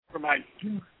my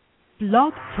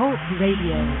Blog Talk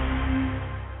Radio.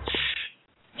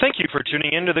 Thank you for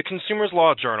tuning in to the Consumers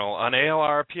Law Journal on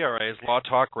ALR-PRA's Law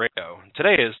Talk Radio.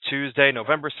 Today is Tuesday,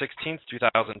 November 16th,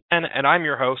 2010, and I'm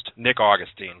your host, Nick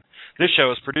Augustine. This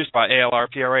show is produced by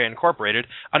ALR-PRA Incorporated,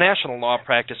 a national law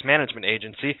practice management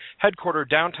agency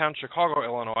headquartered downtown Chicago,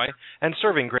 Illinois, and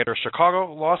serving greater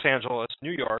Chicago, Los Angeles,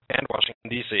 New York, and Washington,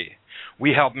 D.C.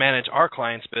 We help manage our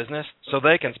clients' business so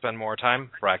they can spend more time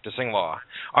practicing law.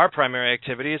 Our primary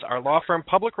activities are law firm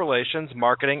public relations,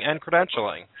 marketing, and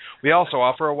credentialing. We also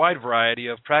offer a wide variety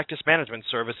of practice management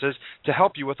services to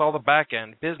help you with all the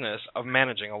back-end business of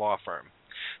managing a law firm.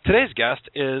 Today's guest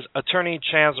is attorney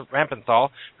Chaz Rampenthal,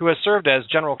 who has served as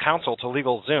general counsel to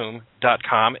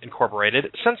LegalZoom.com Incorporated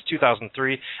since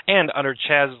 2003, and under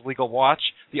Chaz's Legal Watch,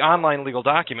 the online legal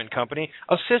document company,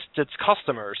 assists its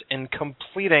customers in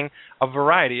completing a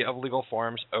variety of legal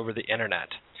forms over the Internet.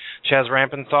 Chaz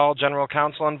Rampenthal, General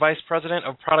Counsel and Vice President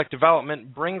of Product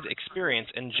Development, brings experience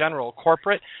in general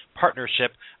corporate,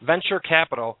 partnership, venture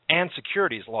capital, and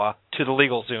securities law to the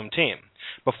LegalZoom team.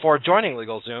 Before joining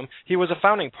LegalZoom, he was a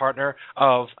founding partner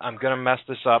of, I'm going to mess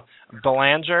this up,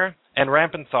 Belanger and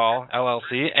Rampenthal,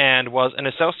 LLC, and was an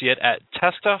associate at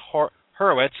Testa,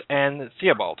 Hurwitz, and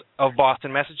Theobald of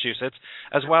Boston, Massachusetts,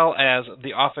 as well as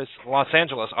the Los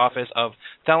Angeles office of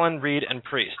Thelen, Reed, and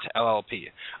Priest, LLP.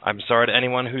 I'm sorry to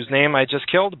anyone whose name I just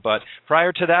killed, but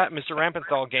prior to that, Mr.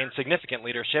 Rampenthal gained significant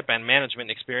leadership and management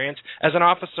experience as an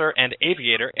officer and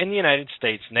aviator in the United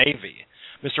States Navy.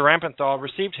 Mr. Rampenthal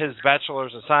received his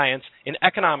Bachelor's of Science in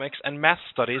Economics and Math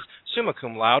Studies, summa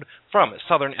cum laude, from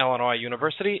Southern Illinois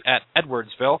University at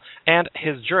Edwardsville, and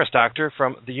his Juris Doctor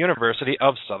from the University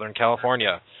of Southern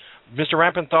California. Mr.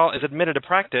 Rampenthal is admitted to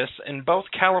practice in both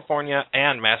California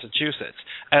and Massachusetts.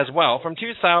 As well, from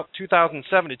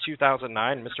 2007 to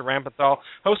 2009, Mr. Rampenthal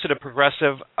hosted a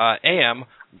progressive AM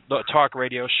talk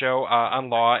radio show on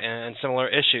law and similar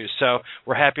issues. So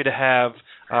we're happy to have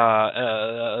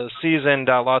a seasoned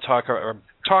law talk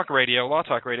radio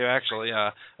actually,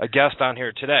 a guest on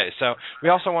here today. So we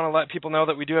also want to let people know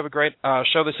that we do have a great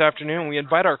show this afternoon. We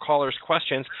invite our callers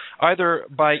questions either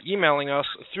by emailing us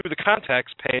through the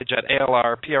contacts page at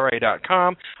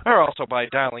alrpra.com or also by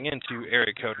dialing into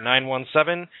area code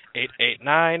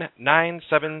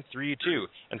 917-889-9732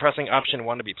 and pressing option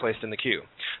 1 to be placed in the queue.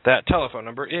 That telephone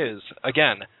number is,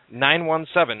 again,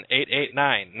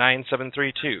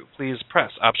 917-889-9732. Please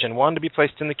press option 1 to be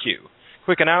placed in the queue.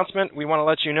 Quick announcement, we want to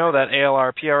let you know that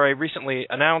ALR-PRA recently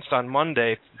announced on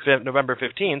Monday, November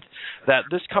 15th, that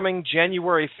this coming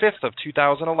January 5th of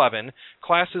 2011,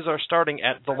 classes are starting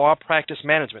at the Law Practice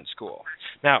Management School.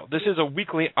 Now, this is a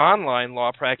weekly online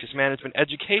law practice management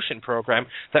education program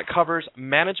that covers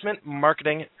management,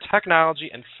 marketing,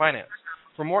 technology, and finance.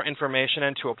 For more information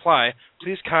and to apply,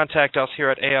 please contact us here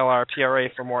at ALR-PRA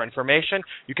for more information.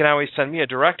 You can always send me a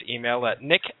direct email at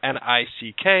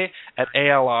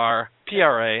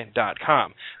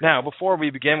nick@alrpra.com. Now, before we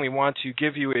begin, we want to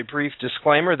give you a brief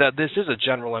disclaimer that this is a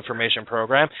general information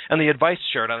program, and the advice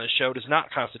shared on this show does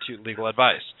not constitute legal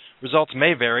advice. Results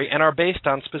may vary and are based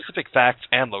on specific facts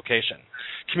and location.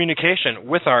 Communication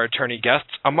with our attorney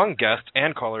guests, among guests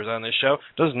and callers on this show,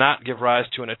 does not give rise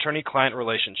to an attorney-client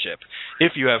relationship.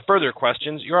 If you have further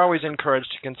questions, you're always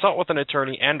encouraged to consult with an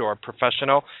attorney and or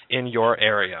professional in your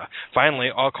area. Finally,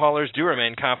 all callers do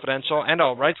remain confidential, and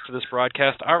all rights to this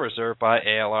broadcast are reserved by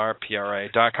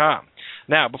ALRPRA.com.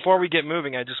 Now, before we get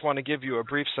moving, I just want to give you a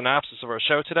brief synopsis of our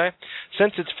show today.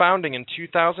 Since its founding in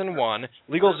 2001,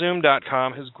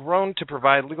 LegalZoom.com has grown to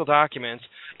provide legal documents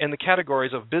in the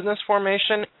categories of business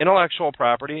formation, intellectual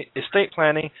property, estate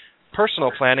planning,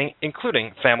 personal planning,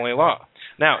 including family law.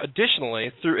 Now,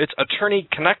 additionally, through its Attorney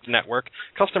Connect network,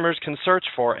 customers can search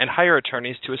for and hire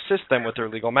attorneys to assist them with their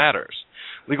legal matters.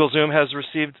 LegalZoom has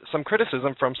received some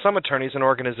criticism from some attorneys and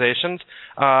organizations,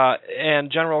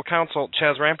 and General Counsel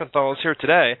Chaz Rampenthal is here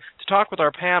today to talk with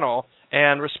our panel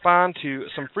and respond to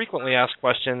some frequently asked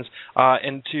questions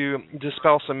and to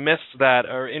dispel some myths that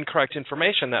are incorrect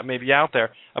information that may be out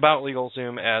there about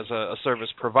LegalZoom as a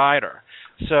service provider.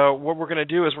 So what we're going to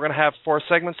do is we're going to have 4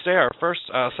 segments today. Our first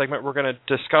segment, we're going to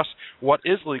discuss what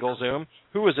is LegalZoom,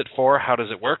 who is it for, how does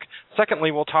it work.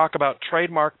 Secondly, we'll talk about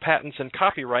trademark, patents, and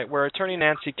copyright, where attorney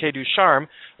Nancy K. Ducharme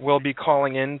will be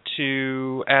calling in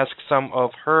to ask some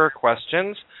of her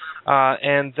questions.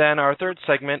 And then our third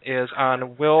segment is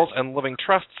on wills and living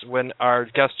trusts, when our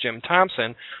guest Jim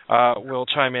Thompson will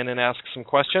chime in and ask some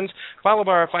questions, followed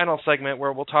by our final segment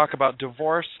where we'll talk about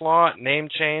divorce law, name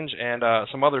change, and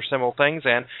some other similar things.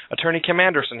 And attorney Kim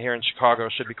Anderson here in Chicago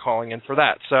should be calling in for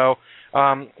that. So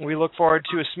We look forward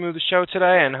to a smooth show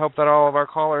today and hope that all of our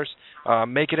callers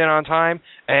make it in on time.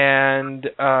 And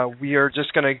we are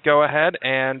just going to go ahead.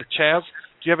 And Chaz,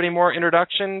 do you have any more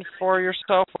introduction for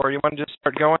yourself, or you want to just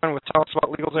start going with tell us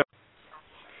about LegalZoom?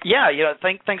 Yeah,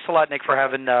 thanks a lot, Nick, for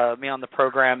having me on the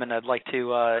program, and I'd like to,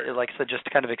 like I said, just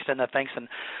to kind of extend that thanks, and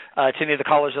to any of the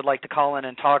callers that'd like to call in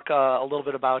and talk a little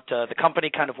bit about the company,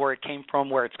 kind of where it came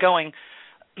from, where it's going.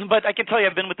 But I can tell you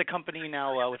I've been with the company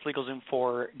now with LegalZoom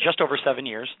for just over 7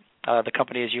 years. The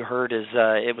company, as you heard, it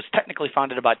was technically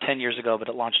founded about 10 years ago, but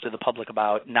it launched to the public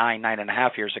about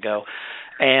 9.5 years ago.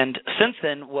 And since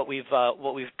then, what we've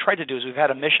tried to do is we've had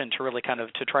a mission to really kind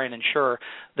of to try and ensure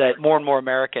that more and more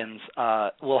Americans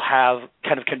will have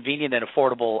kind of convenient and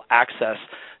affordable access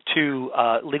to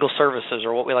legal services,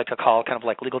 or what we like to call kind of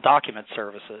like legal document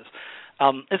services.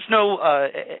 It's no,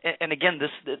 and again,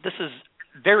 this is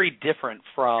very different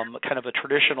from kind of a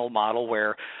traditional model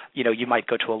where, you might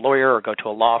go to a lawyer or go to a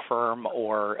law firm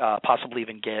or possibly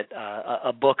even get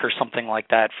a book or something like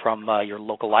that from your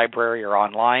local library or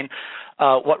online.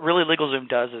 What really LegalZoom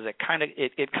does is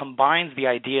it combines the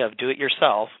idea of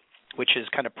do-it-yourself, which is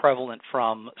kind of prevalent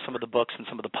from some of the books and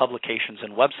some of the publications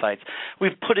and websites.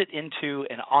 We've put it into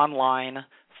an online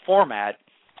format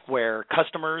where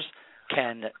customers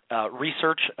can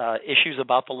research issues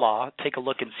about the law, take a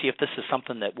look and see if this is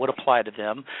something that would apply to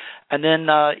them, and then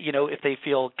if they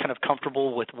feel kind of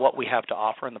comfortable with what we have to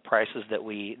offer and the prices that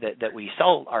we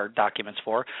sell our documents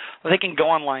for, they can go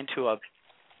online to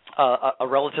a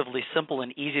relatively simple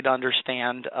and easy to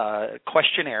understand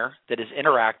questionnaire that is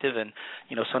interactive, and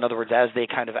so in other words, as they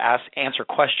kind of answer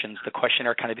questions, the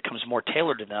questionnaire kind of becomes more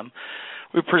tailored to them.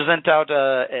 We present out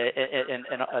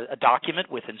a document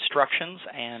with instructions,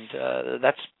 and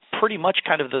that's pretty much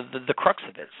kind of the crux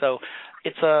of it. So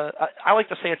I like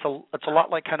to say it's a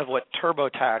lot like kind of what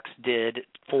TurboTax did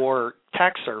for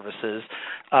tax services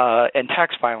and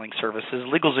tax filing services.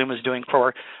 LegalZoom is doing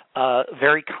for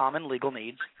very common legal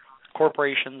needs.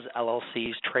 Corporations,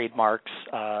 LLCs, trademarks,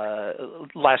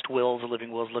 last wills,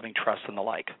 living trusts, and the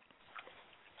like.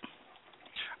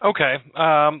 Okay.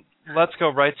 Let's go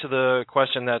right to the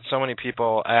question that so many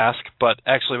people ask. But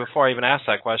actually, before I even ask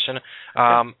that question,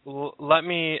 let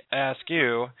me ask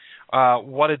you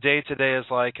what a day today is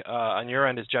like on your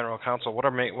end as general counsel. What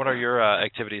are your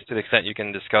activities, to the extent you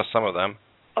can discuss some of them?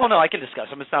 Oh, no, I can discuss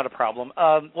them. It's not a problem.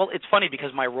 Well, it's funny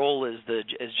because my role is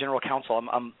as general counsel.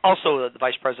 I'm also the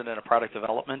vice president of product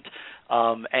development,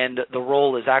 and the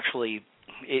role is actually,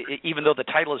 even though the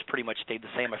title has pretty much stayed the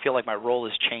same, I feel like my role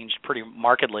has changed pretty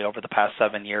markedly over the past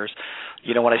 7 years.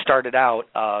 When I started out,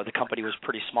 the company was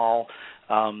pretty small.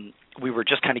 We were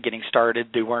just kind of getting started.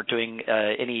 They weren't doing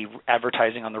any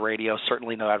advertising on the radio,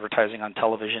 certainly no advertising on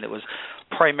television. It was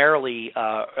primarily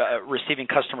receiving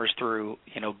customers through,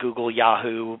 Google,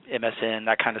 Yahoo, MSN,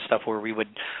 that kind of stuff, where we would,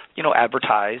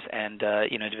 advertise, and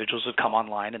individuals would come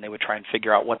online and they would try and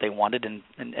figure out what they wanted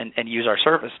and use our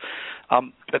service.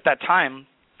 At that time,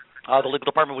 the legal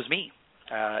department was me,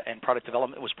 and product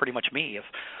development was pretty much me. If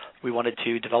we wanted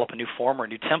to develop a new form or a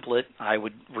new template, I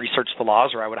would research the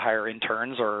laws, or I would hire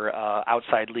interns or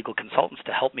outside legal consultants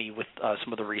to help me with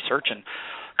some of the research and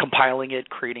compiling it,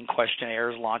 creating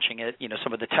questionnaires, launching it,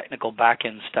 some of the technical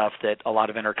back-end stuff that a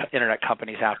lot of internet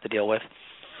companies have to deal with.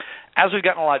 As we've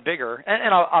gotten a lot bigger,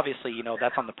 and obviously,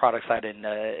 that's on the product side, and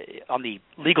on the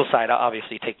legal side,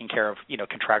 obviously taking care of,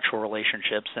 contractual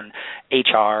relationships and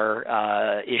HR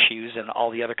issues and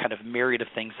all the other kind of myriad of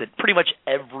things that pretty much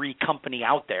every company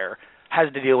out there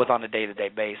has to deal with on a day-to-day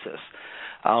basis.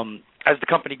 As the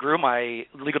company grew, my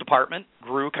legal department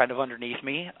grew kind of underneath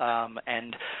me,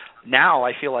 and now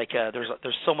I feel like there's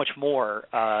so much more,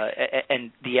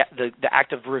 and the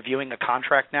act of reviewing a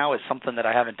contract now is something that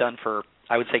I haven't done for,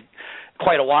 I would say,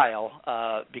 quite a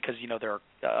while, because there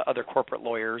are other corporate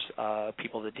lawyers,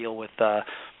 people that deal with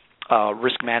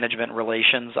risk management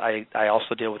relations. I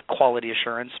also deal with quality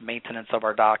assurance, maintenance of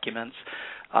our documents,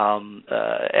 and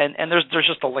there's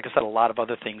just, like I said, a lot of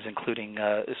other things, including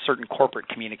certain corporate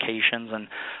communications, and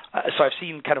so I've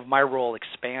seen kind of my role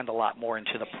expand a lot more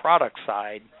into the product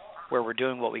side, where we're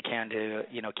doing what we can to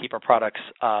keep our products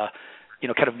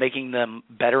kind of making them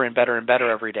better and better and better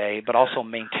every day, but also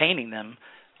maintaining them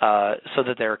so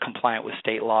that they're compliant with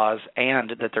state laws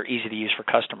and that they're easy to use for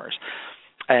customers.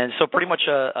 And so pretty much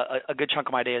a good chunk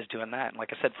of my day is doing that. And like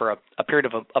I said, for a period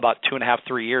of about 2.5,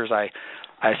 3 years, I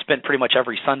spent pretty much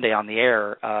every Sunday on the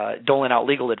air doling out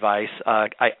legal advice. I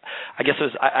guess it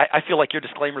was. I feel like your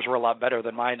disclaimers were a lot better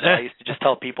than mine. I used to just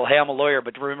tell people, "Hey, I'm a lawyer,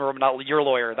 but remember, I'm not your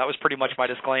lawyer." That was pretty much my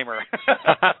disclaimer.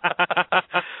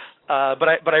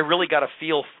 But I really got a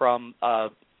feel from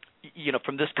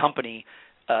from this company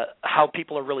how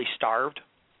people are really starved.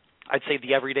 I'd say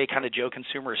the everyday kind of Joe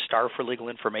consumer is starved for legal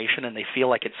information, and they feel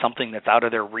like it's something that's out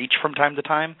of their reach from time to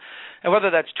time. And whether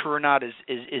that's true or not is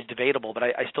debatable, but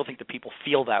I still think that people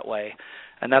feel that way.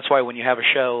 And that's why when you have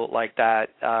a show like that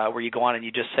where you go on and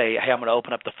you just say, hey, I'm going to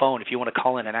open up the phone. If you want to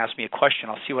call in and ask me a question,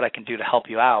 I'll see what I can do to help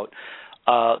you out.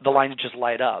 The lines just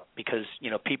light up because,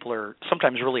 people are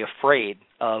sometimes really afraid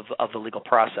of the legal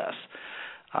process.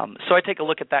 So I take a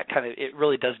look at that kind of, it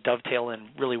really does dovetail in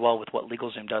really well with what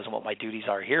LegalZoom does and what my duties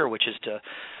are here, which is to,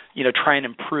 try and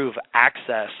improve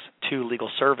access to legal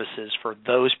services for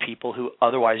those people who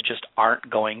otherwise just aren't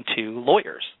going to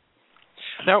lawyers.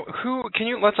 Now,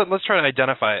 let's try to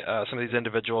identify some of these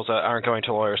individuals that aren't going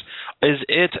to lawyers. Is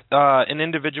it an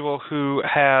individual who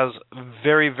has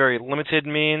very, very limited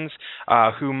means,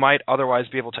 who might otherwise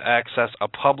be able to access a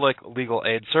public legal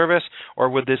aid service, or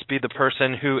would this be the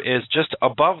person who is just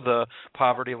above the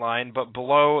poverty line but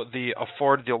below the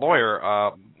afford the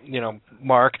lawyer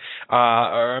mark,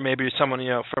 or maybe someone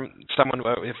from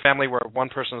a family where one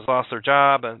person has lost their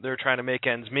job and they're trying to make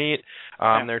ends meet,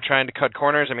 they're trying to cut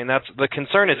corners. I mean, that's the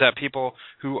concern, is that people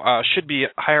who should be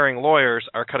hiring lawyers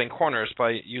are cutting corners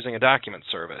by using a document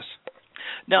service.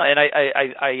 No, and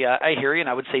I hear you, and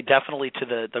I would say definitely to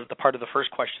the part of the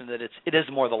first question that it is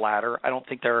more the latter. I don't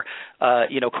think they're,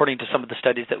 according to some of the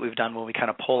studies that we've done when we kind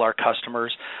of poll our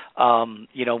customers,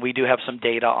 we do have some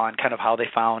data on kind of how they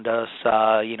found us,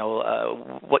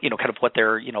 what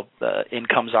their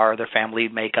incomes are, their family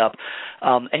makeup,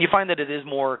 and you find that it is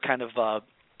more kind of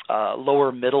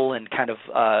lower middle and kind of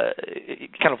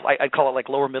I'd call it like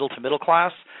lower middle to middle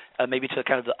class, maybe to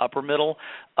kind of the upper middle,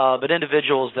 but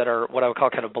individuals that are what I would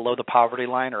call kind of below the poverty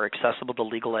line or accessible to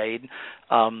legal aid.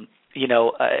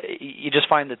 You just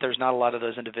find that there's not a lot of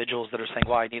those individuals that are saying,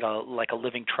 well, I need a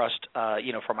living trust,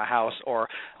 for my house, or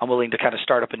I'm willing to kind of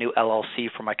start up a new LLC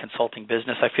for my consulting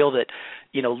business. I feel that,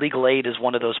 legal aid is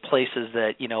one of those places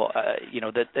that,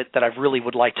 that I really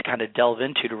would like to kind of delve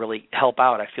into to really help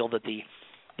out. I feel that the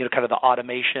kind of the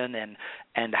automation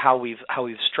and how we've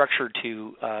structured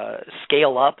to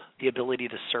scale up the ability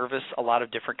to service a lot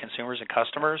of different consumers and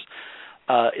customers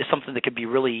is something that could be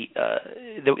really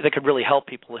that could really help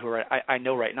people who are I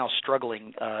know right now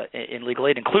struggling in legal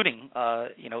aid, including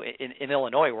in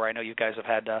Illinois, where I know you guys have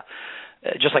had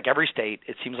just like every state,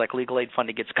 it seems like legal aid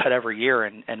funding gets cut every year,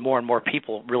 and more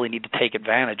people really need to take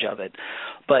advantage of it.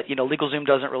 But LegalZoom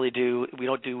doesn't really we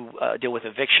don't deal with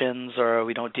evictions, or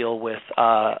we don't deal with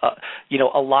a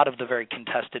lot of the very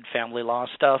contested family law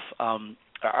stuff.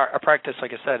 Our practice,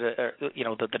 like I said,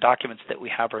 the documents that we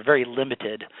have are very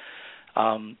limited.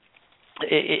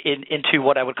 Into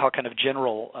what I would call kind of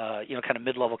general, kind of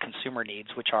mid-level consumer needs,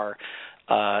 which are,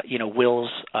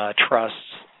 wills, trusts,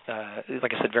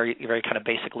 like I said, very, very kind of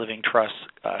basic living trusts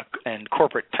and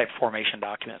corporate type formation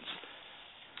documents.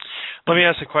 Let me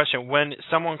ask a question. When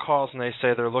someone calls and they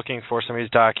say they're looking for some of these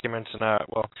documents, and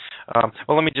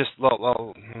let me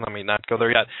not go there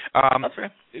yet. That's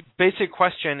right. Basic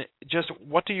question: just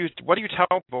what do you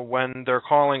tell people when they're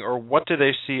calling, or what do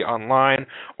they see online,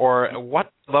 or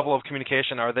what level of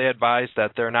communication are they advised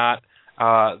that they're not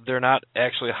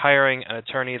actually hiring an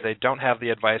attorney? They don't have the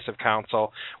advice of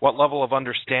counsel. What level of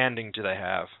understanding do they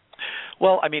have?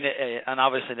 Well, I mean, and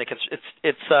obviously, Nick,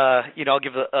 it's I'll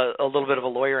give a little bit of a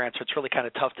lawyer answer. It's really kind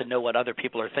of tough to know what other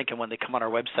people are thinking when they come on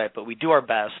our website, but we do our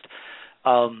best.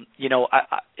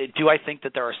 Do I think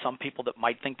that there are some people that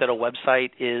might think that a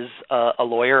website is a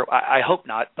lawyer? I hope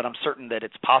not, but I'm certain that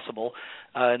it's possible.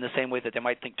 In the same way that they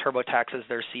might think TurboTax is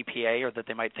their CPA, or that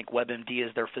they might think WebMD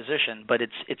is their physician, but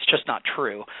it's just not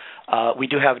true. We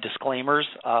do have disclaimers,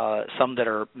 some that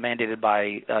are mandated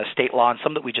by state law, and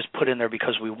some that we just put in there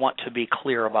because we want to be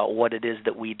clear about what it is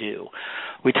that we do.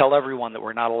 We tell everyone that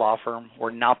we're not a law firm,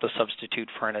 we're not the substitute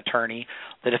for an attorney,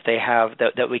 that if they have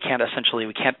that we can't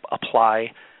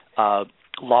apply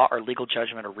law or legal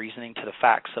judgment or reasoning to the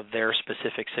facts of their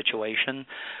specific situation,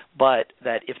 but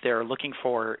that if they're looking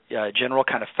for general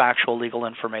kind of factual legal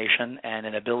information and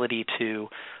an ability to,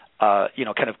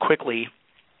 kind of quickly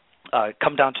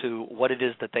come down to what it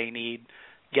is that they need,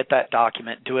 get that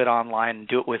document, do it online, and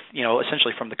do it with,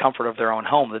 essentially from the comfort of their own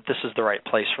home, that this is the right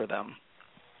place for them.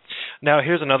 Now,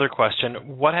 here's another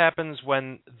question. What happens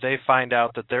when they find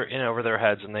out that they're in over their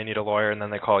heads and they need a lawyer, and then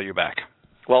they call you back?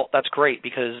 Well, that's great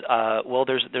because,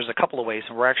 there's a couple of ways,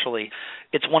 and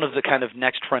it's one of the kind of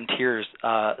next frontiers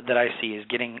that I see is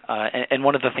getting, and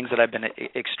one of the things that I've been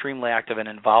extremely active and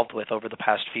involved with over the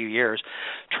past few years,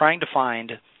 trying to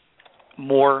find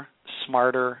more,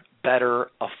 smarter,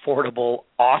 better, affordable,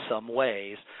 awesome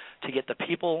ways to get the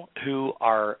people who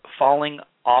are falling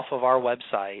off of our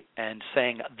website and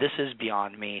saying, this is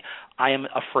beyond me, I am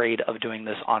afraid of doing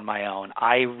this on my own,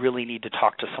 I really need to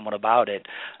talk to someone about it,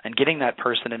 and getting that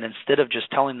person, and instead of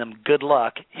just telling them good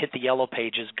luck, hit the yellow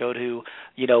pages, go to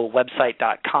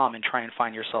website.com and try and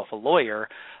find yourself a lawyer,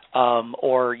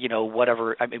 or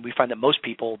whatever. I mean, we find that most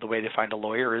people, the way they find a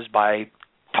lawyer is by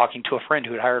talking to a friend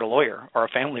who had hired a lawyer, or a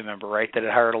family member, right, that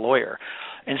had hired a lawyer.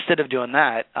 Instead of doing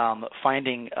that,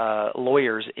 finding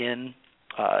lawyers in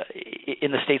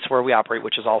the states where we operate,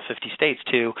 which is all 50 states,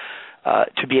 to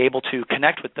be able to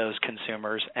connect with those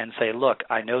consumers and say, look,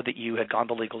 I know that you had gone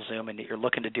to LegalZoom and that you're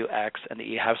looking to do X and that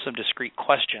you have some discrete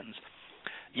questions.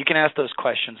 You can ask those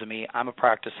questions of me. I'm a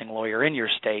practicing lawyer in your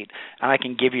state, and I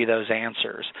can give you those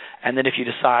answers. And then if you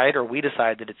decide, or we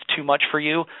decide, that it's too much for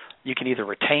you, you can either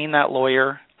retain that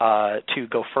lawyer to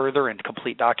go further and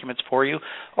complete documents for you,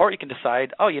 or you can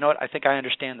decide, oh, you know what, I think I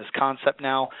understand this concept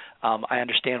now. I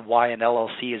understand why an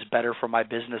LLC is better for my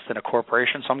business than a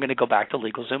corporation, so I'm going to go back to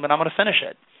LegalZoom and I'm going to finish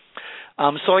it.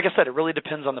 So like I said, it really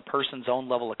depends on the person's own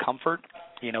level of comfort.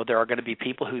 There are going to be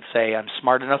people who say, I'm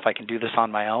smart enough, I can do this on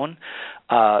my own.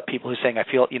 People who are saying, I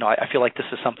feel like this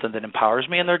is something that empowers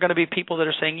me. And there are going to be people that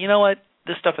are saying, you know what,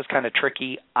 this stuff is kind of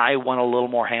tricky. I want a little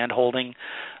more hand-holding.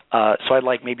 So I'd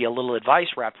like maybe a little advice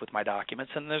wrapped with my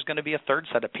documents. And there's going to be a third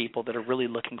set of people that are really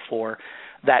looking for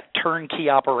that turnkey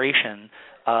operation.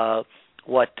 It's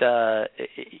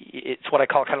what I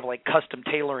call kind of like custom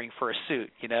tailoring for a suit.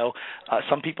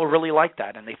 Some people really like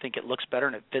that, and they think it looks better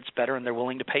and it fits better, and they're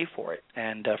willing to pay for it.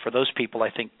 And for those people, I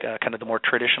think kind of the more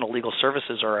traditional legal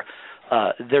services are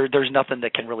there's nothing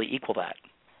that can really equal that.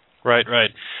 Right.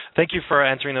 Thank you for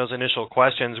answering those initial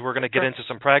questions. We're going to get into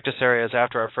some practice areas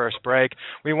after our first break.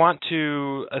 We want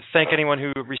to thank anyone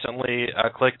who recently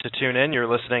clicked to tune in. You're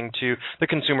listening to the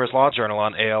Consumers Law Journal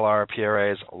on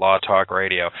ALR-PRA's Law Talk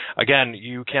Radio. Again,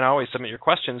 you can always submit your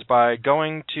questions by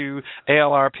going to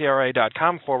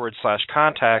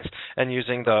alrpra.com/contacts and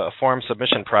using the form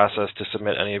submission process to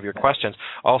submit any of your questions.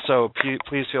 Also,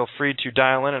 please feel free to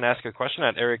dial in and ask a question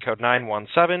at area code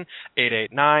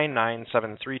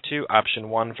 917-889-9732. Option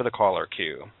 1 for the caller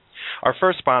queue. Our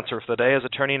first sponsor for the day is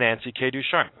attorney Nancy K.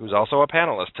 Ducharme, who's also a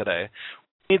panelist today.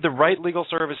 You need the right legal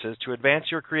services to advance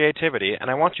your creativity,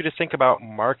 and I want you to think about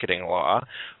marketing law.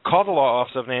 Call the law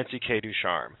office of Nancy K.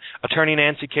 Ducharme. Attorney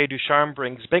Nancy K. Ducharme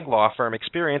brings big law firm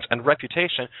experience and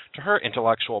reputation to her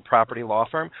intellectual property law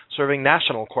firm, serving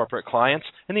national corporate clients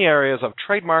in the areas of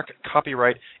trademark,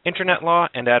 copyright, internet law,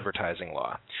 and advertising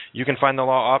law. You can find the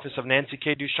law office of Nancy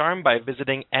K. Ducharme by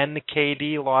visiting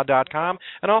nkdlaw.com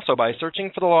and also by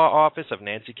searching for the law office of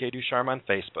Nancy K. Ducharme on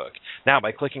Facebook. Now,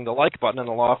 by clicking the like button on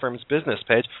the law firm's business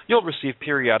page, you'll receive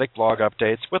periodic blog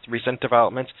updates with recent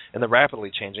developments in the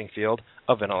rapidly changing field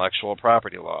of intellectual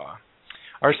property law.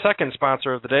 Our second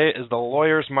sponsor of the day is the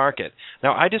Lawyer's Market.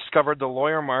 Now, I discovered the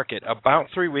Lawyer Market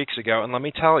about 3 weeks ago, and let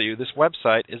me tell you, this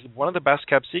website is one of the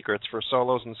best-kept secrets for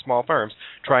solos and small firms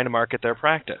trying to market their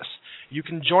practice. You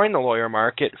can join the Lawyer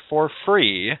Market for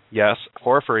free, yes,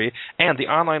 for free, and the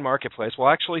online marketplace will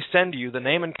actually send you the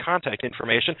name and contact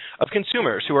information of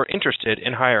consumers who are interested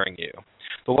in hiring you.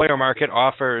 The Lawyer Market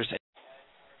offers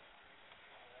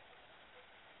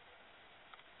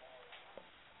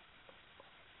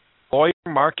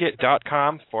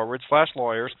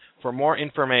lawyermarket.com/lawyers for more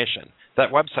information.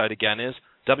 That website again is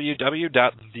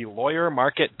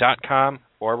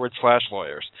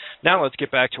www.thelawyermarket.com/lawyers. Now let's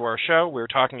get back to our show. We're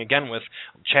talking again with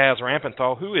Chaz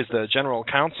Rampenthal, who is the General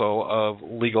Counsel of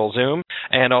LegalZoom,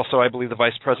 and also I believe the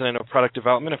Vice President of Product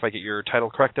Development, if I get your title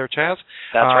correct there, Chaz.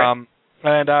 That's right.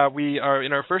 And we are,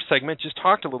 in our first segment, just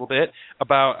talked a little bit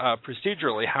about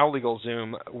procedurally how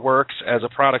LegalZoom works as a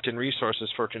product and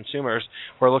resources for consumers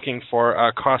who are looking for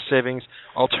cost savings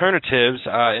alternatives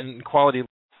in quality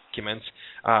documents.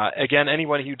 Again,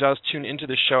 anyone who does tune into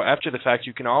the show after the fact,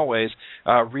 you can always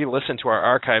re-listen to our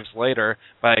archives later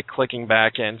by clicking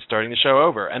back and starting the show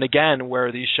over. And again,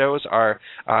 where these shows are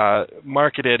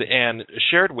marketed and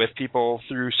shared with people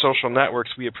through social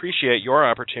networks, we appreciate your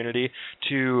opportunity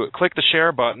to click the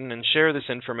share button and share this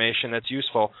information that's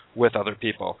useful with other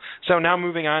people. So now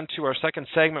moving on to our second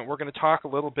segment, we're going to talk a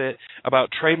little bit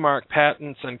about trademark,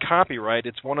 patents, and copyright.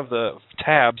 It's one of the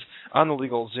tabs on the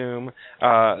LegalZoom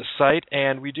site,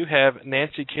 and we do have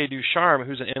Nancy K. Ducharme,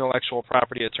 who's an intellectual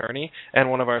property attorney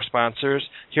and one of our sponsors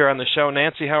here on the show.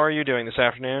 Nancy, how are you doing this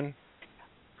afternoon?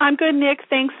 I'm good, Nick.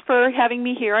 Thanks for having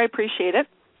me here. I appreciate it.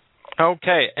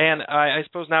 Okay, and I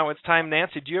suppose now it's time,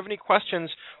 Nancy. Do you have any questions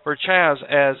for Chaz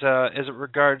as it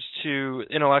regards to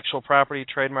intellectual property,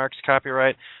 trademarks,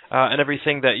 copyright, and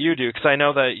everything that you do? Because I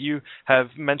know that you have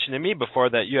mentioned to me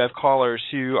before that you have callers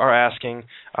who are asking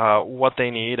what they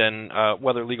need and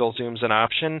whether LegalZoom's an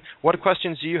option. What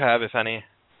questions do you have, if any?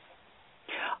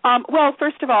 Well,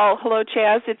 first of all, hello,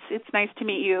 Chaz. It's nice to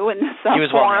meet you in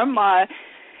this forum.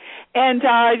 And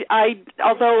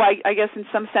although I guess in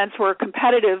some sense we're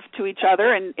competitive to each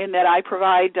other in that I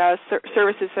provide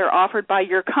services that are offered by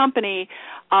your company,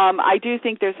 I do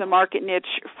think there's a market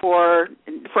niche for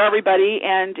everybody.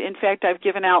 And in fact, I've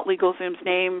given out LegalZoom's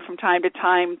name from time to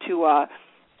time to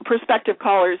prospective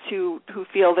callers who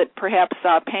feel that perhaps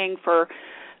paying for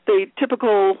the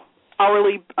typical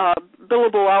hourly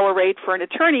billable hour rate for an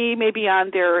attorney may be on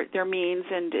their means,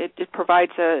 and it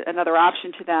provides another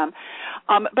option to them.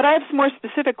 But I have some more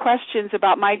specific questions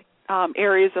about my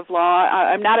areas of law.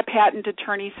 I'm not a patent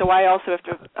attorney, so I also have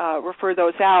to refer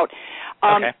those out.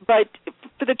 Okay. But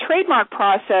for the trademark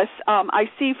process, I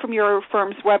see from your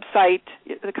firm's website,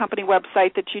 the company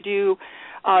website, that you do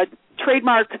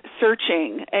trademark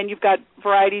searching, and you've got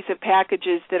varieties of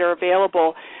packages that are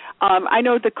available. I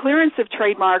know the clearance of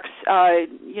trademarks,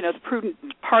 the prudent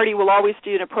party will always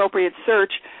do an appropriate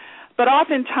search, but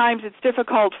oftentimes it's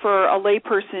difficult for a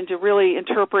layperson to really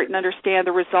interpret and understand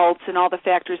the results and all the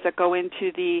factors that go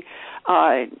into the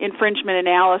infringement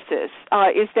analysis.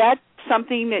 Is that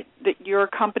something that your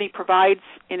company provides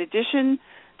in addition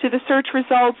to the search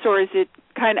results, or is it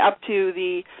kind of up to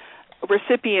the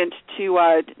recipient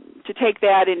to take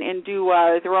that and do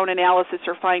their own analysis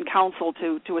or find counsel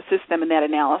to assist them in that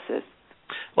analysis?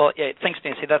 Well, yeah, thanks,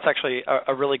 Nancy. That's actually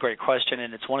a really great question,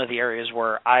 and it's one of the areas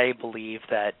where I believe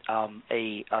that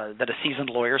that a seasoned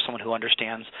lawyer, someone who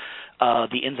understands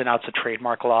the ins and outs of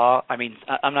trademark law. I mean,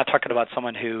 I'm not talking about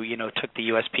someone who took the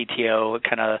USPTO,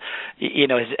 kind of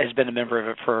has been a member of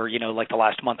it for like the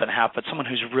last month and a half, but someone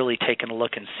who's really taken a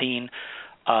look and seen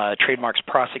trademarks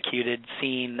prosecuted,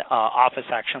 seen office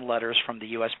action letters from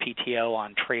the USPTO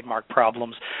on trademark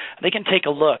problems. They can take a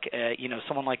look.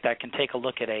 Someone like that can take a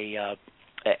look at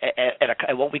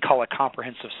at what we call a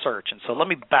comprehensive search. And so let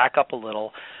me back up a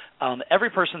little. Every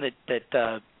person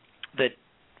that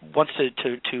wants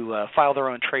to file their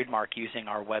own trademark using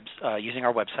our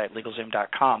website,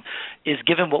 LegalZoom.com, is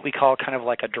given what we call kind of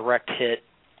like a direct hit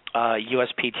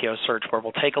USPTO search, where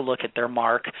we'll take a look at their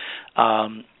mark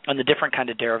and the different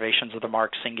kind of derivations of the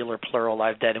mark, singular, plural,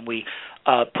 live, dead, and we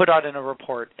put out in a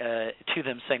report to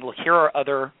them saying, look, here are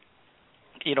other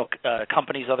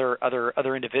companies,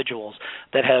 other individuals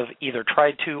that have either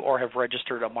tried to or have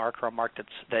registered a mark or a mark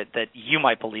that you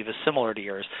might believe is similar to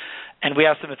yours. And we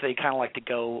ask them if they kind of like to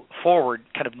go forward,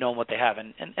 kind of knowing what they have.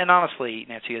 And honestly,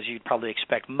 Nancy, as you'd probably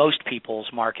expect, most people's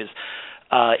mark is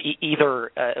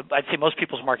I'd say most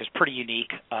people's mark is pretty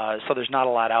unique, so there's not a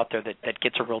lot out there that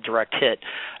gets a real direct hit.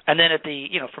 And then at the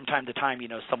from time to time,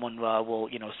 someone will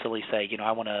silly say,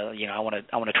 I want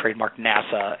to trademark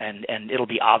NASA, and it'll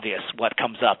be obvious what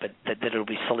comes up, that it'll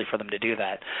be silly for them to do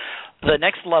that. The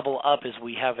next level up is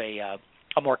we have a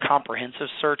more comprehensive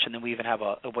search, and then we even have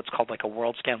what's called like a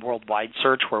worldwide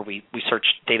search, where we search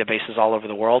databases all over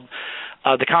the world.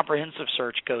 The comprehensive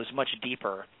search goes much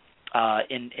deeper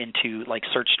into like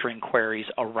search string queries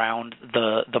around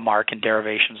the mark and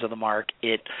derivations of the mark.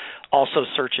 It also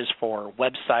searches for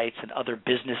websites and other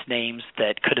business names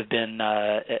that could have been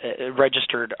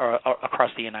registered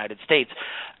across the United States,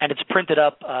 and it's printed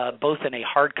up both in a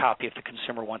hard copy if the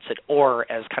consumer wants it, or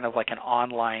as kind of like an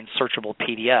online searchable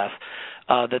PDF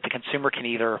that the consumer can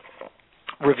either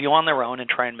review on their own and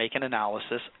try and make an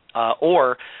analysis,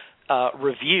 or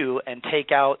review and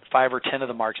take out 5 or 10 of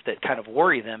the marks that kind of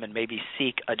worry them and maybe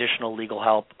seek additional legal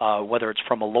help, whether it's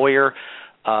from a lawyer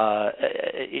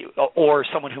or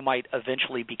someone who might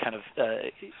eventually be kind of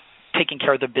taking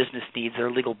care of their business needs, their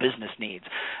legal business needs.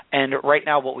 And right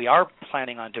now what we are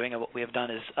planning on doing and what we have done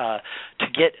is to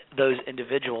get those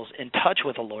individuals in touch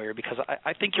with a lawyer, because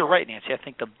I think you're right, Nancy. I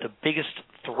think the biggest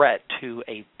threat to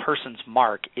a person's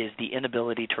mark is the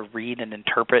inability to read and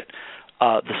interpret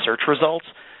the search results.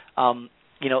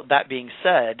 That being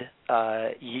said,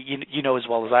 you know as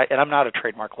well as I, and I'm not a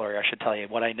trademark lawyer, I should tell you.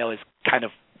 What I know is kind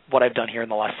of what I've done here in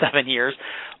the last 7 years.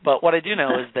 But what I do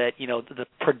know is that, the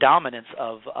predominance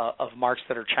of marks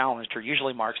that are challenged are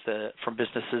usually marks from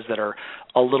businesses that are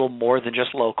a little more than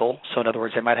just local. So in other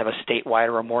words, they might have a statewide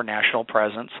or a more national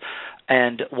presence,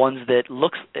 and ones that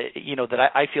looks, that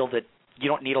I feel that you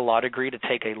don't need a law degree to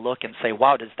take a look and say,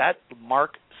 wow, does that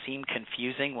mark seem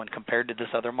confusing when compared to this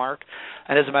other mark?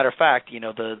 And as a matter of fact,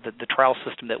 the trial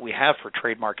system that we have for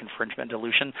trademark infringement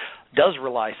dilution does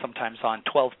rely sometimes on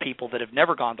 12 people that have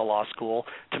never gone to law school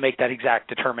to make that exact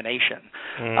determination.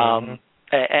 Mm-hmm.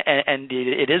 And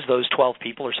it is those 12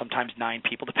 people or sometimes 9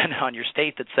 people, depending on your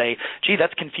state, that say, gee,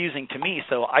 that's confusing to me,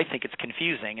 so I think it's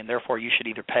confusing, and therefore you should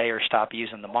either pay or stop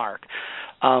using the mark.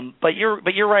 But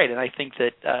you're right, and I think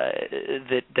that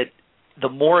that the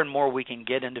more and more we can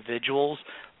get individuals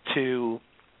to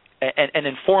and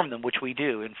inform them, which we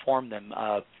do, inform them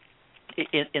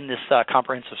in this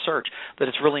comprehensive search, that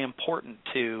it's really important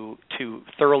to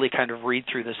thoroughly kind of read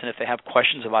through this, and if they have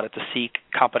questions about it, to seek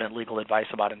competent legal advice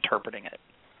about interpreting it.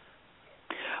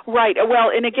 Right. Well,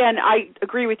 and again, I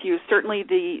agree with you. Certainly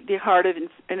the heart of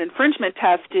an infringement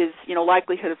test is,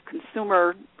 likelihood of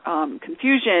consumer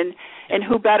confusion, and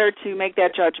who better to make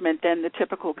that judgment than the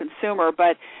typical consumer.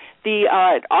 But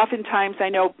oftentimes I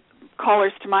know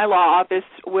callers to my law office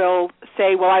will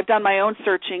say, well, I've done my own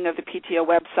searching of the PTO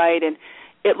website, and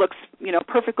it looks,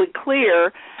 perfectly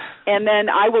clear, and then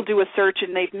I will do a search,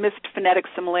 and they've missed phonetic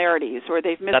similarities, or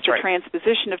they've missed a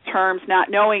transposition of terms, not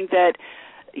knowing that,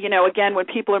 again, when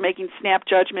people are making snap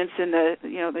judgments in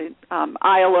the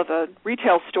aisle of a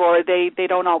retail store, they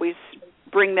don't always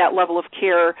bring that level of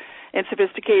care and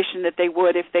sophistication that they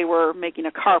would if they were making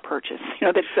a car purchase.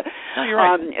 You're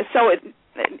right. So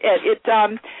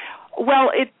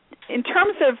in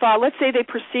terms of, let's say they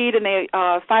proceed and they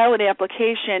file an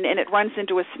application and it runs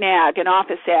into a snag, an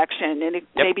office action, and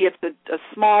maybe it's a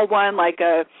small one, like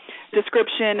a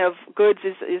description of goods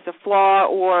is a flaw,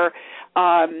 or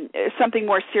something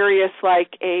more serious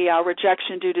like a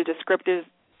rejection due to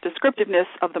descriptiveness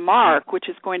of the mark, which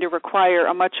is going to require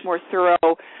a much more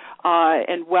thorough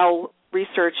and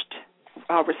well-researched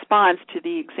response to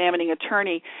the examining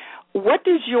attorney. What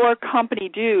does your company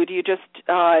do? Do you just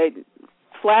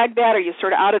flag that? Are you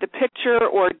sort of out of the picture,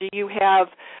 or do you have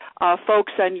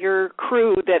folks on your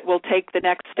crew that will take the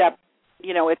next step,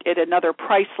 at another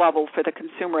price level for the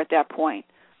consumer at that point?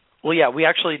 Well, yeah, we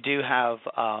actually do have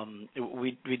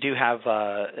we do have,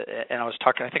 and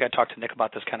I think I talked to Nick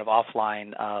about this kind of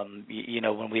offline,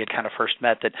 when we had kind of first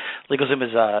met, that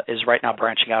LegalZoom is right now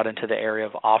branching out into the area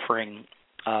of offering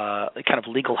kind of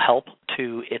legal help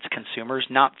to its consumers,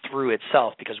 not through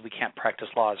itself, because we can't practice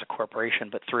law as a corporation,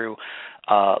 but through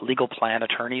legal plan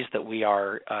attorneys that we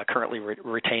are currently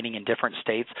retaining in different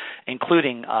states,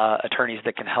 including attorneys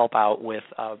that can help out with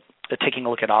taking a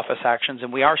look at office actions.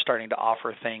 And we are starting to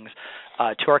offer things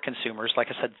to our consumers, like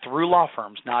I said, through law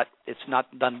firms. It's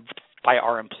not done by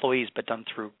our employees, but done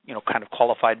through kind of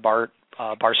qualified bar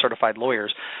certified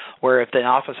lawyers, where if an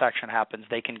office action happens,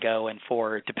 they can go and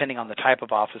depending on the type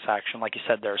of office action, like you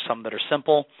said, there are some that are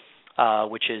simple,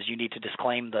 which is you need to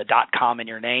disclaim the .com in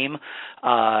your name,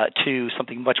 to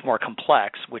something much more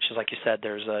complex, which is, like you said,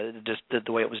 there's just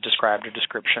the way it was described, or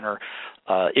description, or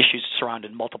issues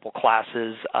surrounding multiple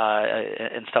classes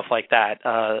and stuff like that.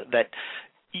 That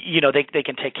they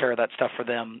can take care of that stuff for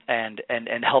them and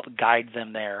help guide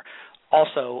them there.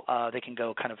 Also, they can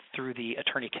go kind of through the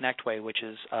Attorney Connect way, which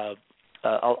is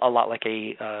a lot like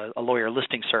a lawyer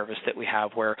listing service that we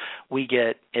have, where we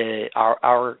get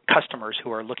our customers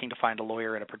who are looking to find a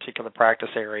lawyer in a particular practice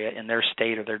area in their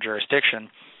state or their jurisdiction.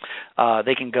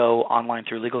 They can go online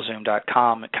through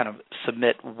LegalZoom.com and kind of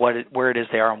submit where it is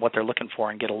they are and what they're looking for,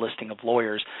 and get a listing of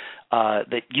lawyers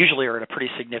that usually are at a pretty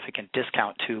significant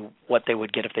discount to what they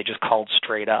would get if they just called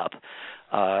straight up.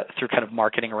 Through kind of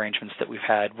marketing arrangements that we've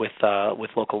had with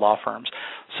local law firms.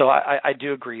 So I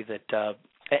do agree that,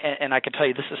 and I can tell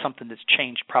you this is something that's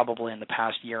changed probably in the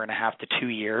past year and a half to 2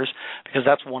 years, because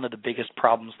that's one of the biggest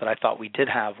problems that I thought we did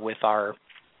have with our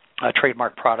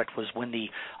trademark product, was when the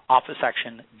office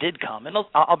action did come. And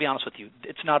I'll be honest with you,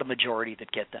 it's not a majority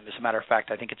that get them. As a matter of fact,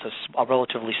 I think it's a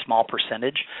relatively small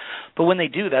percentage. But when they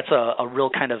do, that's a real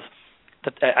kind of,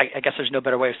 I guess there's no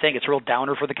better way of saying it. It's a real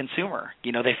downer for the consumer.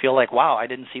 They feel like, wow, I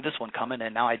didn't see this one coming,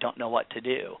 and now I don't know what to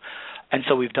do. And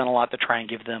so we've done a lot to try and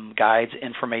give them guides,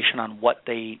 information on what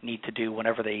they need to do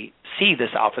whenever they see this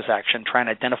office action, try and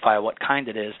identify what kind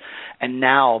it is, and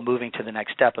now moving to the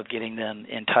next step of getting them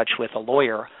in touch with a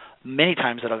lawyer, many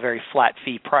times at a very flat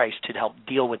fee price, to help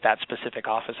deal with that specific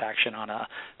office action on a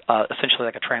essentially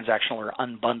like a transactional or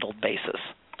unbundled basis.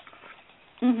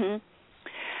 Mm-hmm.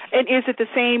 And is it the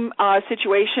same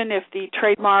situation if the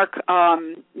trademark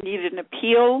needed an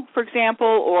appeal, for example,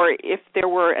 or if there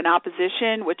were an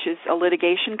opposition, which is a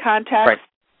litigation context? Right.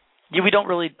 Yeah, we don't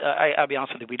really. I'll be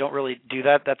honest with you. We don't really do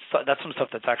that. That's some stuff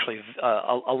that's actually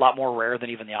a lot more rare than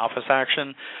even the office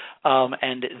action.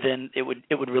 And then it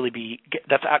would really be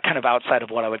that's kind of outside of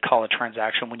what I would call a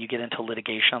transaction. When you get into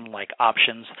litigation, like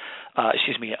options,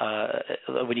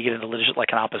 when you get into litigation, like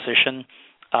an opposition,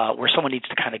 where someone needs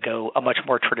to kind of go a much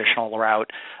more traditional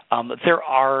route. There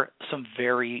are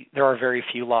very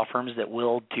few law firms that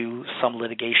will do some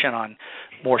litigation on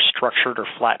more structured or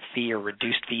flat fee or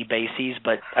reduced fee bases,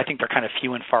 but I think they're kind of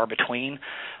few and far between.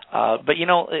 But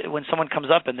when someone comes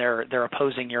up and they're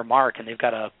opposing your mark and they've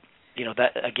got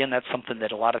that's something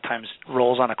that a lot of times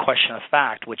rolls on a question of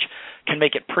fact, which can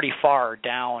make it pretty far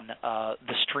down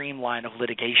the streamline of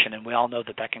litigation, and we all know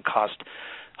that can cost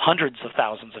hundreds of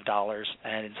thousands of dollars,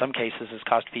 and in some cases has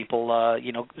cost people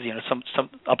some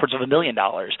upwards of $1 million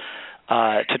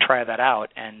to try that out,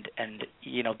 and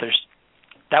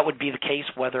that would be the case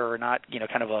whether or not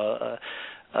kind of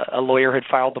a lawyer had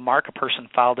filed the mark, a person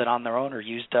filed it on their own, or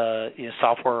used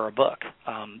software or a book.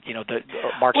 The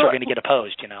marks are going to get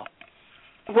opposed.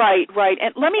 Right.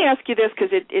 And let me ask you this, because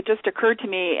it just occurred to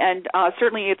me, and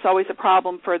certainly it's always a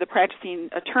problem for the practicing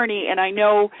attorney, and I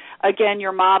know, again,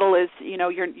 your model is,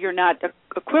 you're not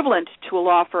equivalent to a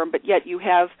law firm, but yet you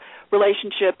have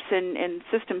relationships and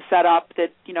systems set up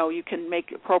that, you can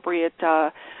make appropriate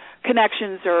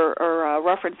connections or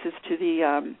references to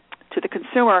the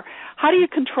consumer. How do you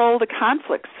control the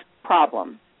conflicts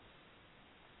problem?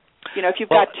 If you've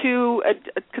got two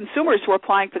consumers who are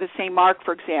applying for the same mark,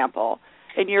 for example,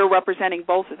 and you're representing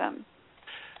both of them.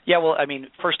 Yeah, well, I mean,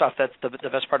 first off, that's the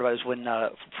best part about it is when,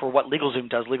 for what LegalZoom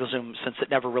does, LegalZoom, since it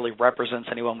never really represents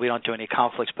anyone, we don't do any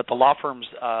conflicts, but the law firms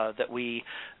that we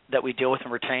deal with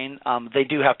and retain, they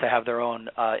do have to have their own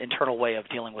internal way of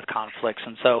dealing with conflicts.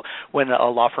 And so when a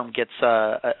law firm gets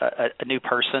a new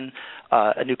person,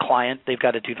 a new client, they've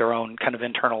got to do their own kind of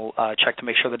internal check to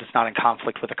make sure that it's not in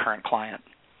conflict with the current client.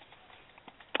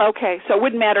 Okay, so it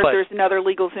wouldn't matter if there's another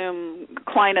LegalZoom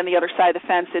client on the other side of the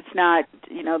fence. It's not,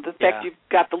 the fact you've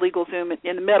got the LegalZoom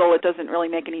in the middle, it doesn't really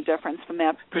make any difference from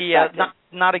that perspective. Yeah,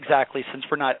 not exactly, since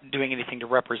we're not doing anything to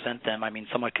represent them. I mean,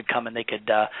 someone could come and they could,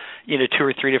 2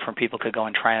 or 3 different people could go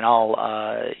and try and all,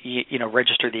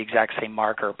 register the exact same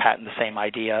mark or patent the same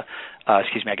idea. I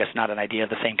guess not an idea,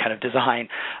 the same kind of design.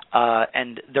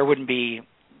 And there wouldn't be,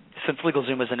 since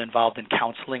LegalZoom isn't involved in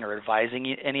counseling or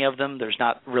advising any of them, there's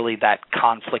not really that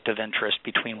conflict of interest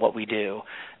between what we do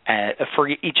for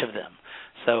each of them.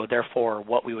 So therefore,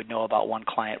 what we would know about one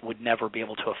client would never be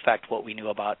able to affect what we knew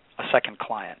about a second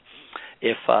client.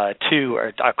 If two,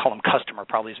 or I call them customer,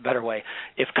 probably is a better way,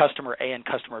 if customer A and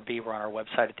customer B were on our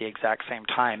website at the exact same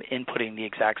time, inputting the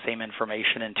exact same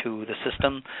information into the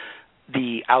system,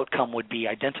 the outcome would be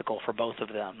identical for both of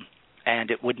them.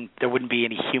 And there wouldn't be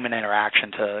any human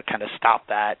interaction to kind of stop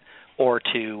that or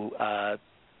to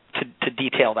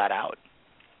detail that out.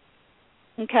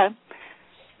 Okay.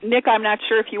 Nick, I'm not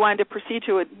sure if you wanted to proceed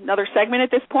to another segment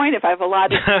at this point, if I've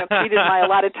exceeded my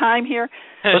allotted time here.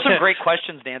 Those are great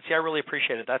questions, Nancy. I really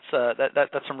appreciate it. That's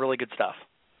some really good stuff.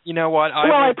 You know what?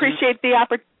 I appreciate the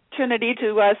opportunity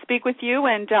to speak with you,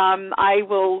 and I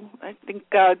will,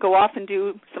 go off and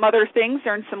do some other things,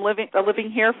 earn a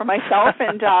living here for myself.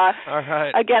 And all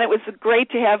right. Again, it was great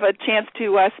to have a chance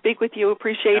to speak with you.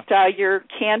 Appreciate your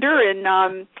candor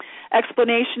and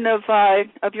explanation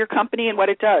of your company and what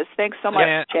it does. Thanks so much,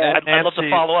 Chad. I'd love to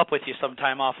follow up with you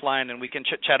sometime offline, and we can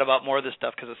chat about more of this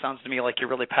stuff, because it sounds to me like you're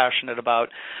really passionate about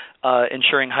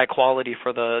ensuring high quality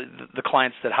for the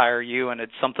clients that hire you, and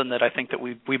it's something that I think that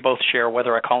we both share,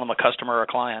 whether I call them a customer or a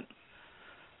client.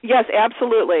 Yes,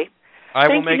 absolutely. I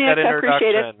will make Nick. that introduction. I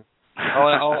appreciate it.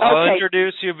 I'll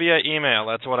introduce you via email.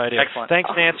 That's what I do. Excellent. Thanks,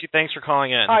 Nancy. Thanks for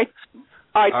calling in. All right.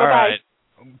 Bye-bye. Right.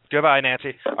 Goodbye,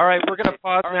 Nancy. All right, we're going to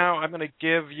pause now. I'm going to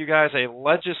give you guys a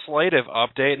legislative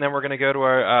update, and then we're going to go to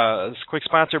our quick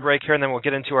sponsor break here, and then we'll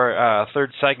get into our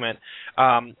third segment.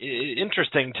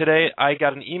 Interesting. Today I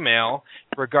got an email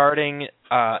regarding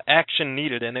action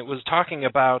needed, and it was talking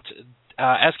about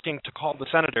asking to call the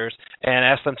senators and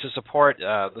ask them to support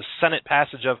the Senate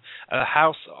passage of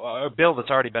a bill that's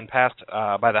already been passed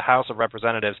by the House of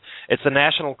Representatives. It's the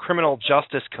National Criminal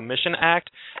Justice Commission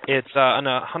Act. It's on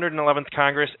the 111th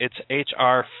Congress. It's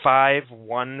H.R.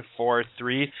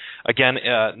 5143. Again,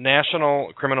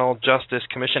 National Criminal Justice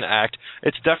Commission Act.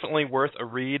 It's definitely worth a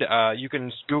read. You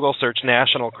can Google search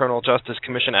National Criminal Justice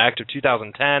Commission Act of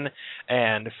 2010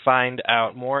 and find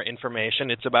out more information.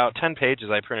 It's about 10 pages.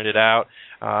 I printed it out.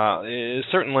 It's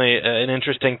certainly an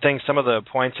interesting thing. Some of the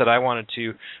points that I wanted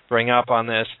to bring up on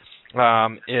this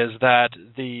is that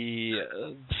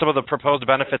some of the proposed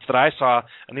benefits that I saw,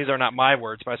 and these are not my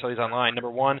words, but I saw these online.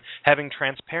 Number one, having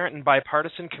transparent and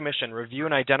bipartisan commission review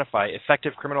and identify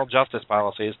effective criminal justice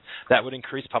policies that would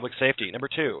increase public safety. Number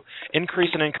two, increase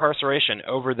in incarceration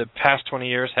over the past 20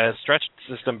 years has stretched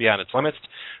the system beyond its limits.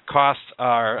 Costs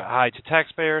are high to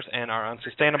taxpayers and are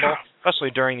unsustainable,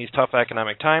 especially during these tough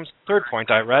economic times. Third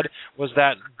point I read was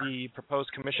that the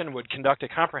proposed commission would conduct a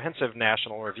comprehensive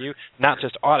national review, not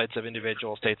just audits of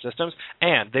individual state systems,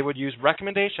 and they would use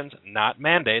recommendations, not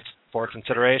mandates, for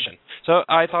consideration. So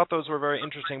I thought those were very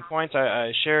interesting points.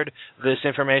 I shared this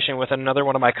information with another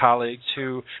one of my colleagues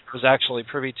who was actually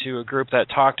privy to a group that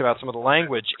talked about some of the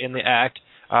language in the Act.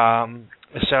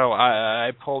 So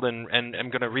I pulled in and I'm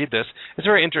going to read this. It's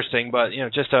very interesting, but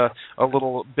just a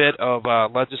little bit of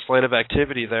legislative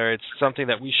activity there. It's something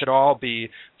that we should all be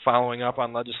following up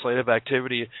on, legislative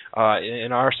activity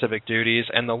in our civic duties.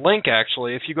 And the link,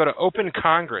 actually, if you go to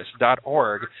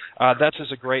opencongress.org, that's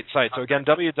just a great site. So again,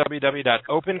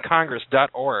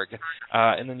 www.opencongress.org,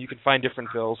 and then you can find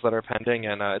different bills that are pending,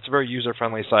 and it's a very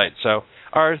user-friendly site. So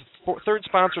our third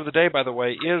sponsor of the day, by the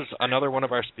way, is another one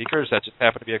of our speakers. That just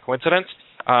happened to be a coincidence.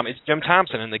 It's Jim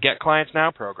Thompson in the Get Clients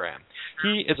Now program.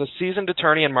 He is a seasoned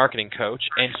attorney and marketing coach,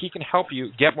 and he can help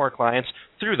you get more clients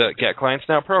through the Get Clients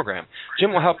Now program.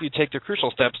 Jim will help you take the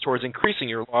crucial steps towards increasing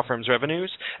your law firm's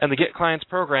revenues, and the Get Clients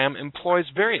program employs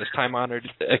various time-honored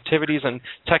activities and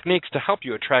techniques to help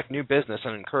you attract new business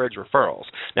and encourage referrals.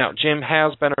 Now, Jim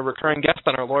has been a recurring guest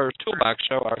on our Lawyer's Toolbox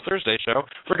show, our Thursday show,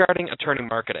 regarding attorney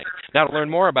marketing. Now, to learn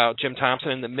more about Jim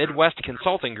Thompson and the Midwest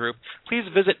Consulting Group, please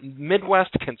visit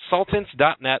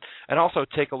MidwestConsultants.net and also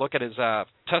take a look at his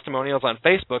testimonials on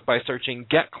Facebook by searching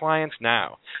Get Clients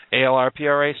Now.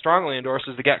 ALRPRA strongly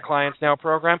endorses the Get Clients Now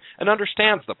program and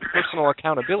understands the personal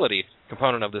accountability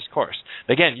component of this course.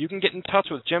 Again, you can get in touch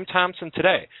with Jim Thompson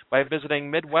today by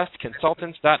visiting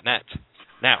MidwestConsultants.net.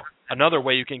 Now, another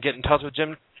way you can get in touch with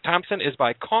Jim Thompson is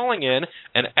by calling in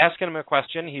and asking him a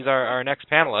question. He's our next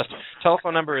panelist.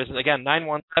 Telephone number is, again,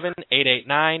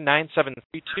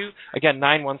 917-889-9732. Again,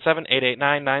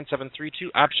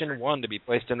 917-889-9732, option 1 to be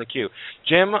placed in the queue.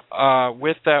 Jim,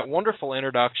 with that wonderful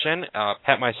introduction,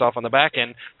 pat myself on the back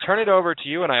and turn it over to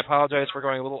you, and I apologize for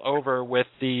going a little over with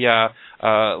the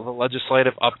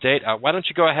legislative update. Why don't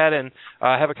you go ahead and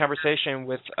have a conversation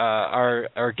with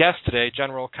our guest today,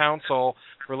 General Counsel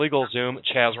for LegalZoom,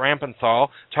 Chaz Rampenthal,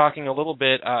 talking a little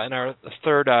bit in our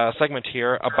third segment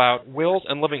here about wills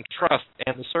and living trust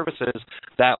and the services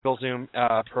that LegalZoom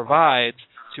provides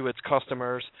to its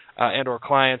customers and or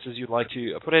clients, as you'd like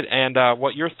to put it, and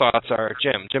what your thoughts are.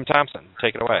 Jim Thompson,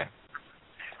 take it away.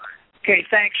 Okay,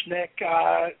 thanks, Nick.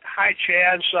 Hi,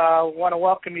 Chaz. Want to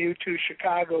welcome you to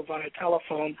Chicago via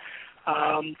telephone.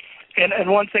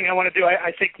 And one thing I want to do,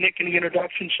 I think Nick in the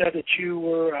introduction said that you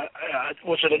were,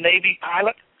 was it a Navy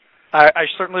pilot? I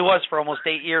certainly was for almost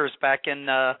 8 years back in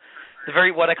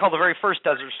what I call the very first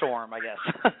Desert Storm, I guess.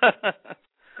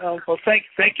 Well, thank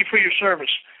you for your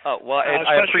service. Oh, well,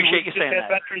 I appreciate you saying that.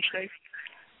 Veterans Day.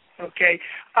 Okay.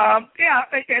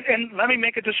 And let me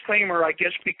make a disclaimer, I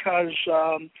guess, because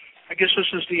I guess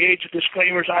this is the age of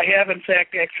disclaimers. I have, in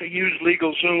fact, actually used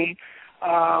LegalZoom.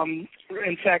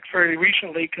 In fact, very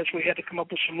recently, because we had to come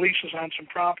up with some leases on some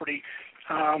property.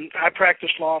 I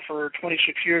practiced law for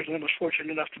 26 years and then was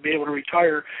fortunate enough to be able to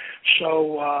retire.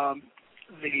 So,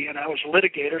 and I was a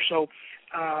litigator. So,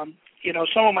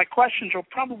 some of my questions will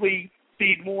probably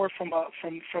be more from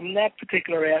that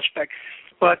particular aspect.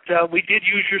 But we did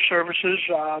use your services,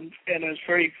 and I was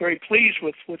very, very pleased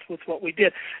with what we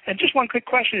did. And just one quick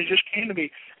question that just came to me: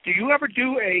 do you ever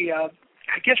do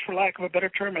I guess for lack of a better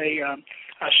term, a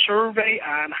survey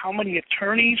on how many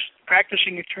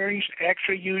practicing attorneys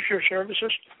actually use your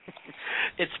services?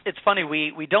 It's funny,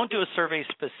 we don't do a survey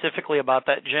specifically about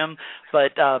that, Jim,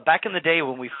 but back in the day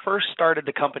when we first started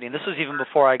the company, and this was even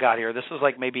before I got here, this was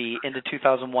like maybe into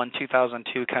 2001,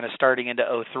 2002, kind of starting into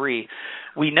 2003,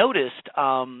 we noticed,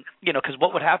 because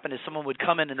what would happen is someone would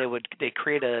come in and they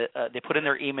put in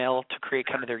their email to create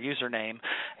kind of their username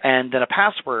and then a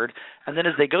password, and then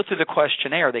as they go through the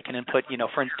questionnaire, they can input,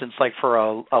 for instance, like for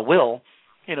a will,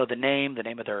 the name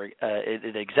of their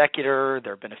the executor,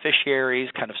 their beneficiaries,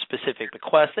 kind of specific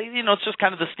bequests. It's just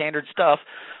kind of the standard stuff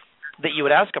that you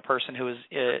would ask a person who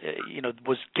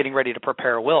was getting ready to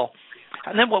prepare a will.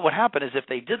 And then what would happen is if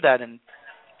they did that and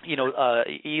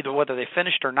either whether they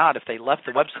finished or not, if they left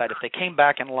the website, if they came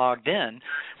back and logged in,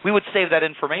 we would save that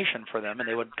information for them and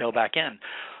they would go back in.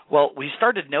 Well, we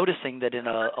started noticing that in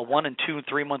a 1 and 2 and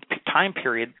 3 month time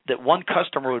period that one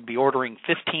customer would be ordering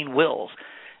 15 wills.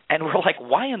 And we're like,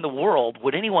 why in the world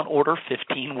would anyone order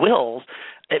 15 wills?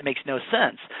 It makes no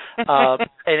sense. And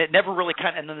it never really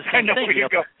and then the same thing.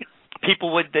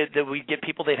 People we'd get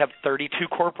people, they'd have 32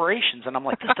 corporations, and I'm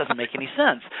like, this doesn't make any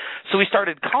sense. So we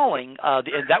started calling,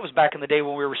 and that was back in the day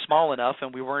when we were small enough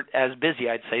and we weren't as busy,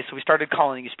 I'd say. So we started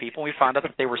calling these people, and we found out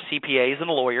that they were CPAs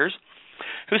and lawyers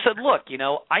who said, look,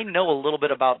 I know a little bit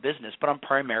about business, but I'm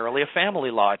primarily a family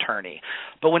law attorney.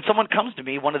 But when someone comes to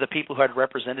me, one of the people who I'd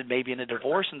represented maybe in a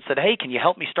divorce and said, hey, can you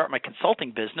help me start my consulting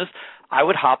business, I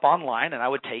would hop online and I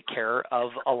would take care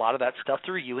of a lot of that stuff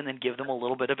through you and then give them a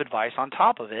little bit of advice on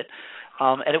top of it.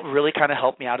 And it really kind of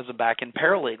helped me out as a back-end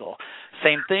paralegal.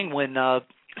 Same thing when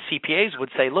CPAs would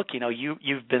say, look,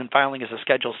 you've been filing as a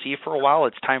Schedule C for a while.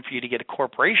 It's time for you to get a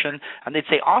corporation. And they'd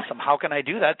say, awesome, how can I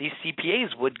do that? These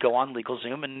CPAs would go on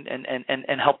LegalZoom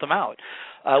and help them out.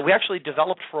 We actually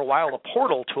developed for a while a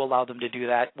portal to allow them to do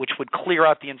that, which would clear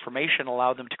out the information,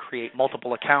 allow them to create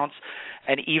multiple accounts,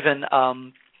 and even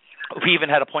we even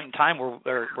had a point in time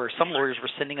where some lawyers were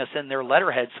sending us in their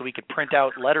letterhead so we could print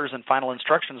out letters and final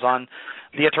instructions on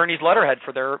the attorney's letterhead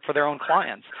for their own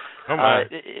clients. Oh my.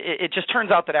 It just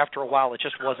turns out that after a while it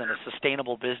just wasn't a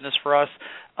sustainable business for us,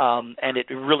 and it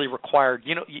really required,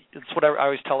 it's what I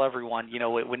always tell everyone,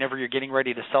 whenever you're getting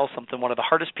ready to sell something, one of the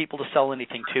hardest people to sell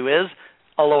anything to is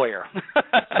a lawyer.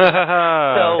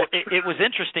 So it was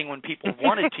interesting when people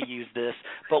wanted to use this,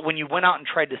 but when you went out and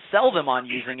tried to sell them on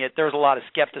using it, there was a lot of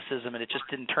skepticism, and it just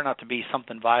didn't turn out to be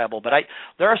something viable. But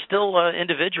there are still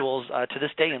individuals to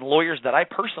this day and lawyers that I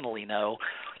personally know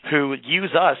who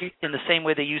use us in the same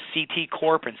way they use CT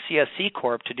Corp and CSC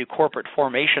Corp to do corporate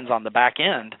formations on the back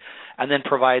end and then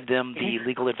provide them the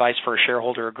legal advice for a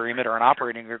shareholder agreement or an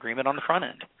operating agreement on the front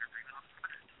end.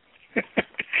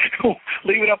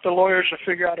 Leave it up to lawyers to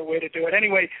figure out a way to do it.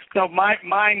 Anyway, no,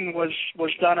 mine was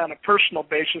done on a personal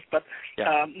basis, but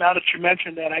now that you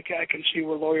mentioned that, I can see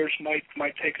where lawyers might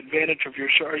take advantage of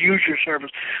or use your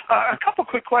service. A couple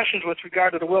quick questions with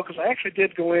regard to the will, because I actually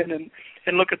did go in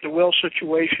and look at the will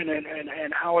situation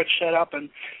and how it's set up and,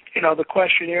 the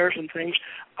questionnaires and things.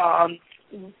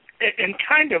 And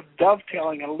kind of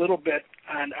dovetailing a little bit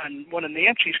on one of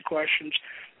Nancy's questions,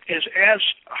 is as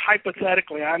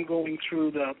hypothetically I'm going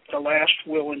through the last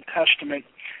will and testament,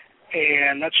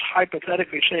 and that's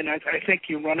hypothetically saying I think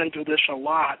you run into this a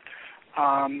lot.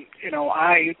 I'm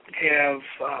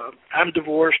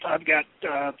divorced. I've got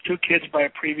 2 kids by a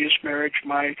previous marriage.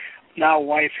 My now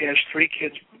wife has 3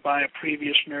 kids by a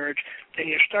previous marriage, and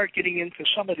you start getting into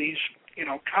some of these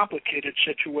complicated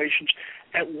situations.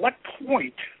 At what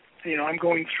point, I'm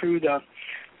going through the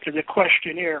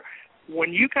questionnaire.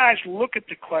 When you guys look at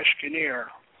the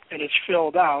questionnaire and it's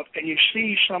filled out and you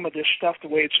see some of this stuff, the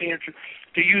way it's answered,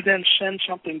 do you then send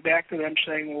something back to them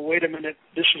saying, well, wait a minute,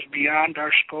 this is beyond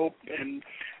our scope and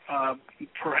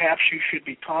perhaps you should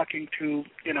be talking to,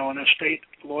 an estate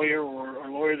lawyer or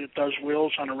a lawyer that does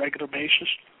wills on a regular basis?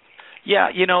 Yeah,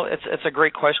 it's a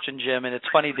great question, Jim, and it's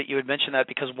funny that you would mention that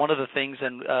because one of the things,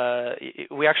 and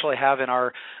we actually have in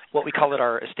what we call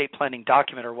our estate planning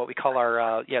document, or what we call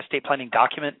our estate planning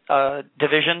document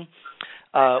division,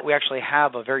 we actually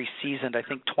have a very seasoned, I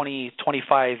think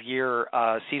 25-year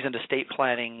seasoned estate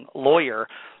planning lawyer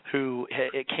who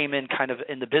came in kind of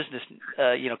in the business,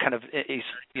 kind of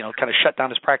shut down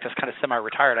his practice, kind of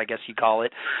semi-retired, I guess you call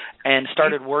it, and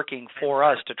started working for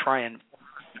us to try and,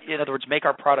 in other words, make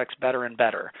our products better and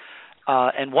better.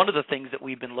 And one of the things that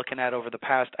we've been looking at over the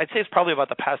past, I'd say it's probably about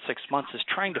the past 6 months, is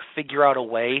trying to figure out a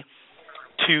way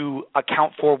to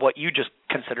account for what you just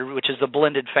considered, which is the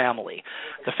blended family,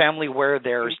 the family where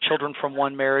there's children from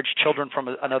one marriage, children from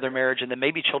another marriage, and then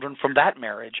maybe children from that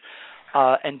marriage,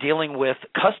 and dealing with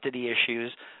custody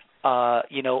issues,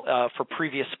 for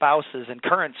previous spouses and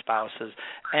current spouses.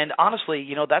 And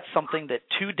honestly, that's something that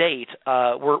to date,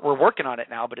 we're working on it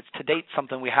now, but it's to date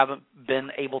something we haven't been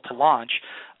able to launch,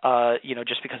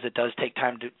 just because it does take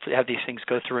time to have these things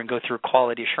go through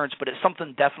quality assurance, but it's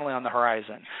something definitely on the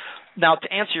horizon. Now,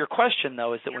 to answer your question,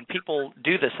 though, is that when people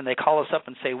do this and they call us up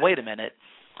and say, wait a minute,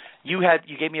 you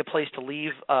gave me a place to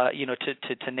leave,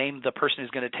 to name the person who's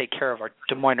going to take care of our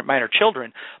minor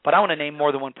children, but I want to name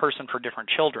more than one person for different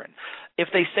children. If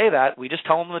they say that, we just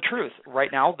tell them the truth. Right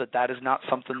now, that is not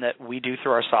something that we do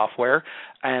through our software,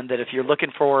 and that if you're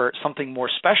looking for something more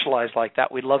specialized like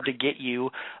that, we'd love to get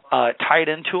you tied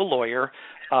into a lawyer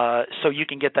so you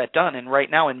can get that done. And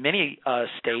right now, in many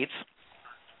states,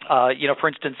 for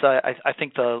instance, I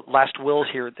think the last wills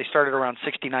here, they started around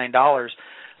 $69,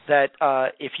 that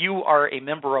if you are a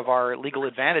member of our Legal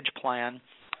Advantage plan,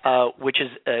 which is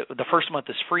the first month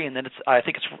is free, and then I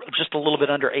think it's just a little bit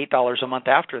under $8 a month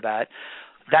after that,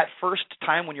 that first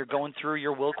time when you're going through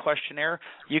your will questionnaire,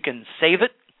 you can save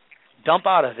it, dump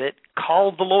out of it,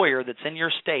 call the lawyer that's in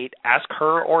your state, ask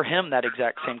her or him that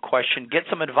exact same question, get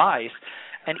some advice,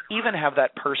 and even have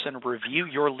that person review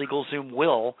your LegalZoom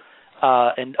will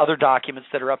and other documents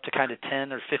that are up to kind of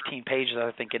 10 or 15 pages,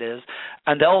 I think it is,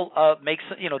 and they'll make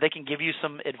some, they can give you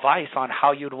some advice on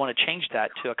how you'd want to change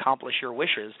that to accomplish your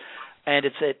wishes. And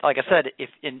like I said, if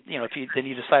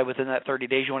you decide within that 30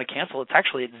 days you want to cancel, it's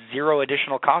actually at zero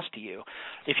additional cost to you.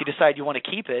 If you decide you want to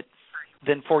keep it,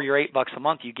 then for your $8 a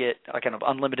month, you get kind of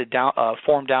unlimited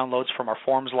form downloads from our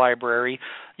forms library.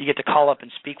 You get to call up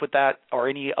and speak with that or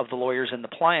any of the lawyers in the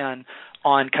plan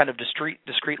on kind of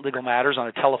discrete legal matters on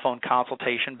a telephone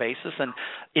consultation basis. And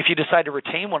if you decide to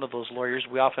retain one of those lawyers,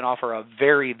 we often offer a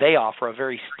very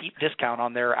steep discount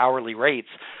on their hourly rates.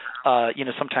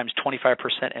 Sometimes 25%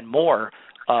 and more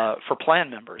for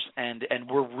plan members, and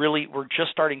we're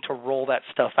just starting to roll that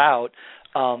stuff out.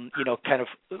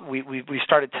 We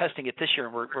started testing it this year,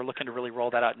 and we're looking to really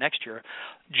roll that out next year,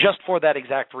 just for that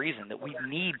exact reason that we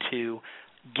need to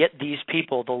get these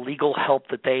people the legal help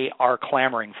that they are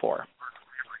clamoring for.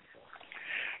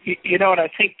 And I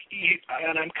think,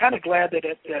 and I'm kind of glad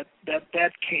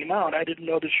that came out. I didn't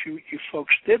notice you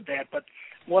folks did that, but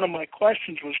one of my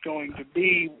questions was going to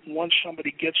be, once somebody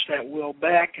gets that will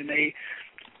back and they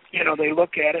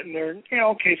look at it and they're,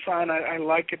 okay, fine, I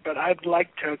like it, but I'd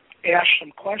like to ask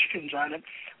some questions on it.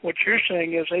 What you're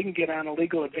saying is they can get on a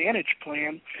Legal Advantage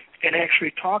plan and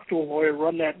actually talk to a lawyer,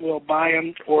 run that will by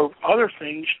them, or other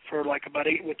things for like about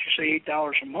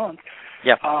 $8 a month.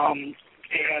 Yep. And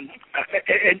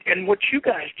what you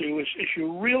guys do is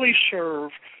you really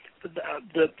serve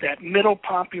that middle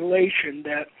population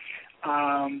that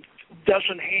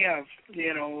doesn't have the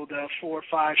 $400,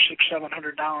 $500, $600,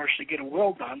 $700 to get a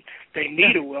will done. They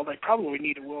need a will. They probably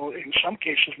need a will in some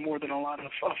cases more than a lot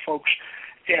of folks.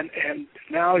 And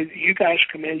now you guys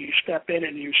come in, you step in,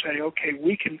 and you say, okay,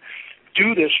 we can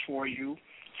do this for you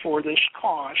for this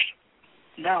cost.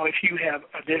 Now, if you have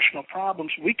additional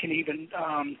problems, we can even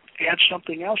add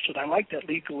something else to that. I like that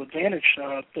Legal Advantage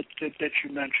that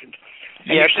you mentioned.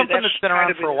 And it's something that's been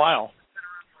around for a while.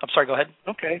 I'm sorry, go ahead.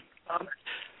 Okay.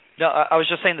 No, I was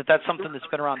just saying that's something that's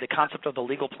been around. The concept of the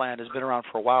legal plan has been around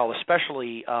for a while.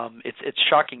 Especially, it's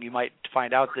shocking. You might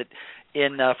find out that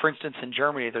for instance, in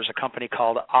Germany, there's a company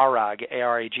called ARAG,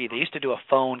 A-R-A-G. They used to do a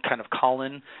phone kind of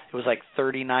call-in. It was like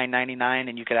 $39.99,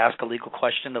 and you could ask a legal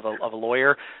question of a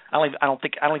lawyer. I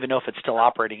don't even know if it's still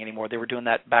operating anymore. They were doing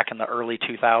that back in the early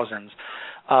 2000s.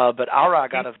 But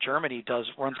ARAG out of Germany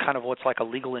runs kind of what's like a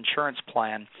legal insurance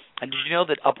plan. And did you know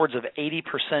that upwards of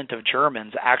 80% of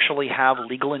Germans actually have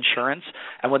legal insurance,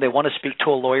 and when they want to speak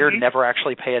to a lawyer, never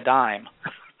actually pay a dime?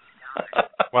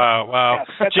 Wow.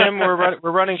 Jim,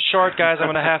 we're running short, guys. I'm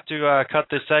going to have to cut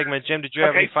this segment. Jim, did you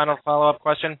have any final follow-up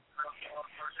question?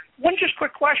 One just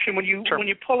quick question. When you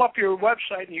pull up your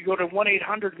website and you go to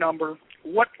 1-800 number,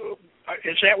 what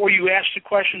is that where you ask the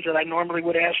questions that I normally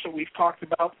would ask that we've talked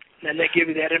about, and they give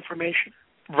you that information?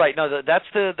 Right. No, that's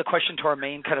the question to our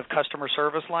main kind of customer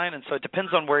service line, and so it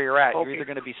depends on where you're at. Okay. You're either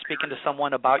going to be speaking to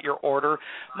someone about your order.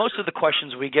 Most of the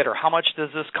questions we get are, how much does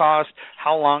this cost?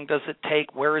 How long does it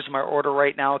take? Where is my order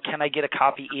right now? Can I get a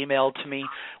copy emailed to me?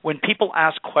 When people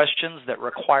ask questions that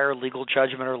require legal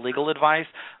judgment or legal advice,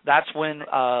 that's when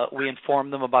we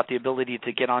inform them about the ability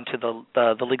to get onto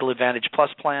the Legal Advantage Plus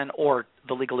plan or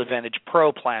the Legal Advantage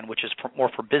Pro plan, which is more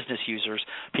for business users,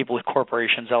 people with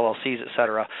corporations, LLCs, et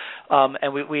cetera.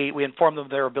 And we inform them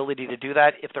of their ability to do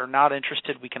that. If they're not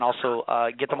interested, we can also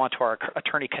get them onto our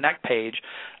Attorney Connect page,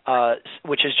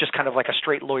 which is just kind of like a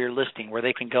straight lawyer listing where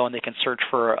they can go and they can search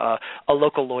for a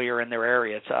local lawyer in their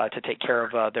area to take care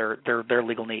of their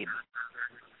legal need.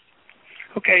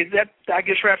 Okay, that I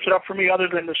guess wraps it up for me, other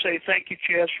than to say thank you,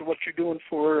 Chaz, for what you're doing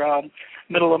for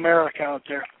Middle America out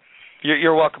there.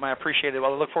 You're welcome. I appreciate it.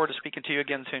 Well, I look forward to speaking to you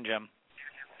again soon, Jim.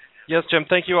 Yes, Jim,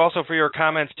 thank you also for your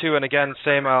comments, too. And again,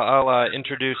 same, I'll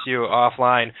introduce you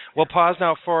offline. We'll pause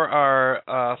now for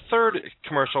our third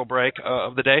commercial break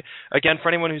of the day. Again, for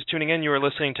anyone who's tuning in, you are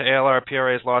listening to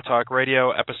ALR-PRA's Law Talk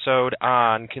Radio episode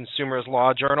on Consumers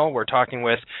Law Journal. We're talking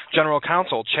with General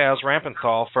Counsel Chaz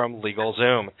Rampenthal from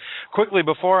LegalZoom. Quickly,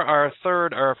 before our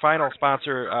final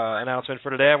sponsor announcement for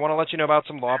today, I want to let you know about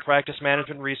some law practice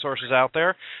management resources out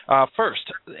there.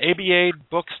 First,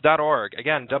 ababooks.org.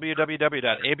 Again,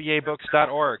 www.ababooks.org.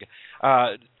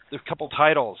 couple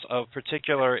titles of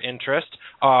particular interest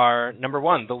are, number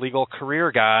one, the Legal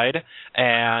Career Guide,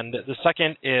 and the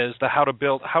second is the How to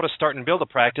Start and Build a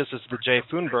Practice. This is the Jay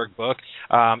Foonberg book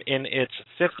in its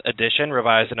 5th edition,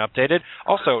 revised and updated.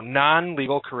 Also,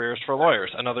 Non-Legal Careers for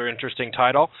Lawyers, another interesting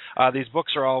title. These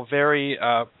books are all very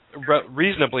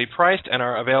reasonably priced and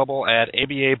are available at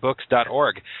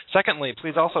ababooks.org. Secondly,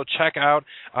 please also check out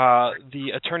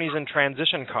the Attorneys in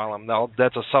Transition column.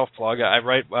 That's a self-plug. I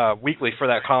write weekly for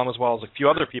that column as well as a few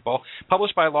other people.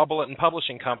 Published by Law Bulletin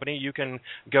Publishing Company. You can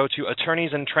go to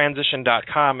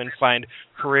attorneysintransition.com and find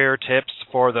career tips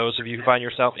for those of you who find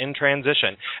yourself in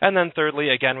transition. And then thirdly,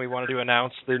 again, we wanted to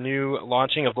announce the new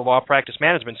launching of the Law Practice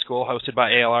Management School hosted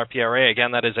by ALRPRA.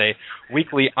 Again, that is a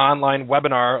weekly online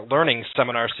webinar learning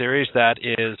seminar series that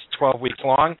is 12 weeks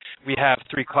long. We have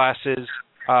 3 classes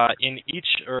in each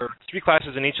of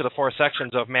the 4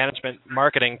 sections of management,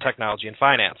 marketing, technology, and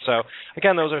finance. So,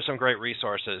 again, those are some great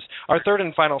resources. Our third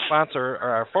and final sponsor, or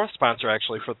our fourth sponsor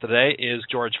actually for today, is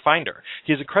George Finder.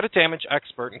 He's a credit damage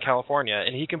expert in California,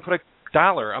 and he can put a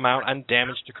dollar amount on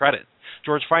damage to credit.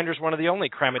 George Finder is one of the only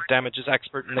credit damages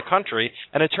experts in the country,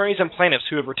 and attorneys and plaintiffs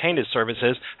who have retained his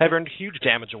services have earned huge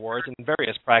damage awards in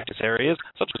various practice areas,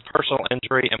 such as personal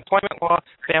injury, employment law,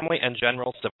 family, and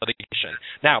general civil litigation.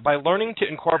 Now, by learning to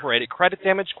incorporate credit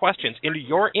damage questions into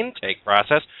your intake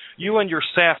process, you and your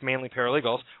staff, mainly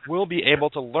paralegals, will be able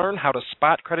to learn how to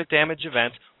spot credit damage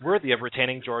events worthy of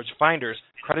retaining George Finder's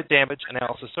credit damage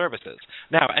analysis services.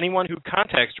 Now, anyone who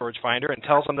contacts George Finder and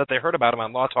tells them that they heard about him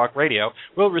on Law Talk Radio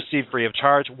will receive free of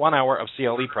charge 1 hour of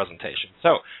CLE presentation.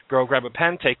 So, go grab a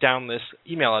pen, take down this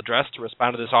email address to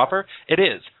respond to this offer. It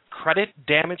is Credit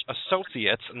Damage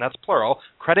Associates, and that's plural,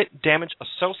 Credit Damage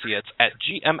Associates at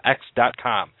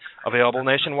gmx.com. Available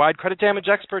nationwide, Credit Damage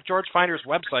Expert George Finder's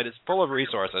website is full of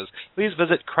resources. Please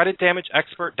visit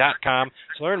creditdamageexpert.com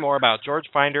to learn more about George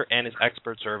Finder and his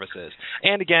expert services.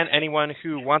 And again, anyone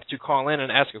who wants to call in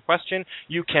and ask a question,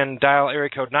 you can dial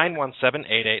area code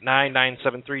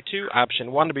 917-889-9732,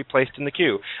 option 1 to be placed in the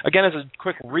queue. Again, as a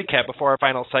quick recap before our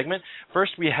final segment,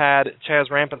 first we had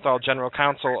Chaz Rampenthal, General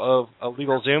Counsel of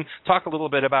LegalZoom, talk a little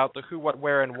bit about the who, what,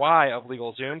 where, and why of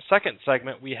LegalZoom. Second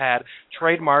segment, we had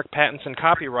trademark, patents, and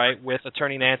copyright with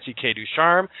attorney Nancy K.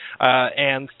 Ducharme.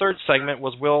 And third segment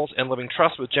was wills and living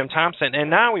trust with Jim Thompson. And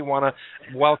now we want to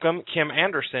welcome Kim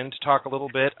Anderson to talk a little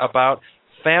bit about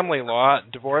family law,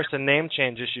 divorce, and name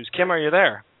change issues. Kim, are you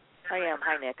there? I am.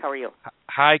 Hi, Nick. How are you?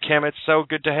 Hi, Kim. It's so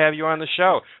good to have you on the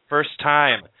show. First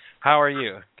time. How are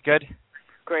you? Good?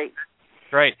 Great.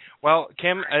 Great. Well,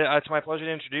 Kim, it's my pleasure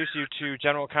to introduce you to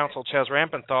General Counsel Chaz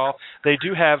Rampenthal. They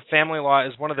do have family law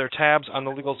as one of their tabs on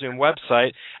the LegalZoom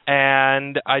website,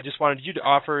 and I just wanted you to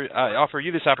offer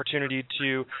you this opportunity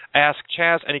to ask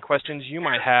Chaz any questions you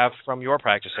might have from your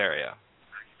practice area.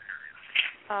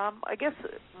 I guess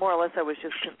more or less I was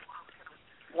just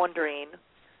wondering,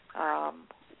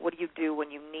 what do you do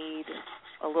when you need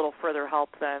a little further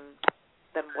help than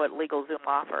what LegalZoom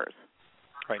offers?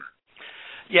 Right.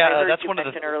 Yeah, I heard that's you one of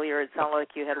the mentioned earlier. It sounded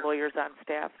like you had lawyers on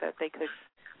staff that they could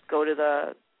go to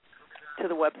the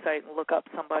website and look up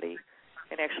somebody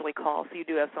and actually call. So you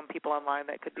do have some people online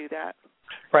that could do that.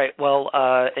 Right. Well,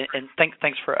 and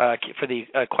thanks for the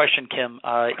question, Kim.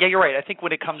 Yeah, you're right. I think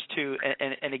when it comes to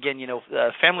and again,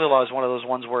 family law is one of those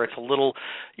ones where it's a little,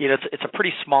 it's a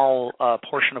pretty small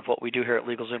portion of what we do here at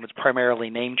LegalZoom. It's primarily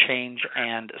name change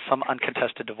and some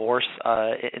uncontested divorce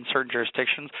in certain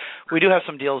jurisdictions. We do have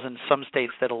some deals in some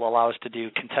states that will allow us to do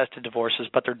contested divorces,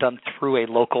 but they're done through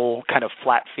a local kind of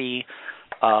flat fee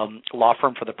law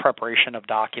firm for the preparation of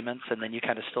documents, and then you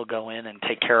kind of still go in and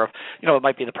take care of, it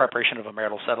might be the preparation of a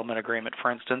marital settlement agreement, for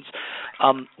instance.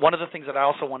 One of the things that I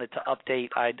also wanted to update,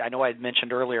 I know I had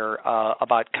mentioned earlier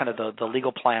about kind of the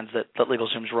legal plans that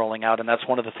LegalZoom's rolling out, and that's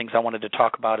one of the things I wanted to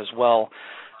talk about as well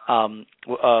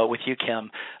with you, Kim.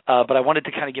 But I wanted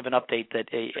to kind of give an update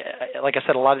that, like I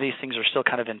said, a lot of these things are still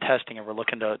kind of in testing, and we're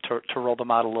looking to roll them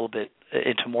out a little bit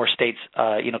into more states,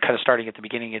 kind of starting at the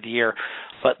beginning of the year.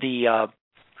 But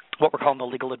what we're calling the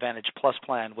Legal Advantage Plus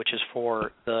plan, which is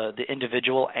for the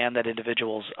individual and that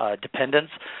individual's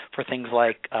dependents, for things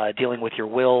like dealing with your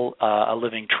will, a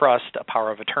living trust, a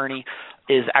power of attorney,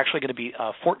 is actually going to be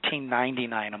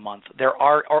 $14.99 a month. There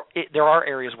are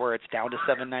areas where it's down to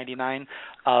 $7.99,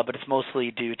 but it's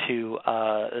mostly due to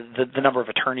the number of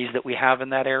attorneys that we have in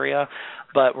that area.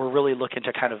 But we're really looking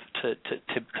to kind of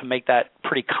to make that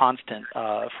pretty constant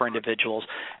for individuals.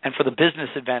 And for the Business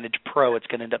Advantage Pro, it's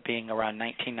going to end up being around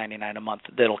 $19.99 a month.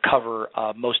 That'll cover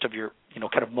most of your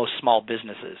kind of most small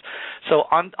businesses. So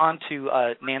on to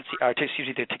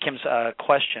Kim's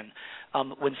question.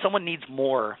 When someone needs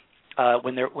more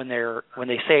when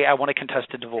they say I want a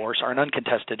contested divorce or an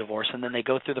uncontested divorce, and then they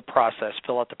go through the process,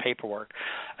 fill out the paperwork,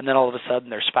 and then all of a sudden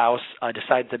their spouse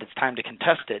decides that it's time to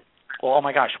contest it. Well, oh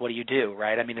my gosh, what do you do,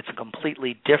 right? I mean, it's a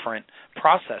completely different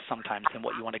process sometimes than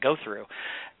what you want to go through.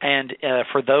 And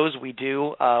for those, we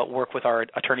do work with our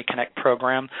Attorney Connect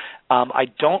program. I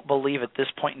don't believe at this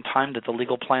point in time that the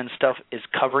legal plan stuff is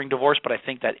covering divorce, but I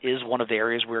think that is one of the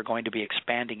areas we're going to be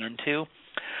expanding into.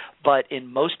 But in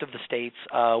most of the states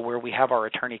where we have our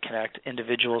Attorney Connect,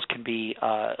 individuals can be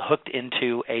hooked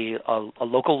into a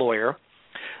local lawyer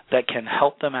that can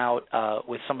help them out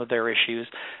with some of their issues.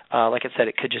 Like I said,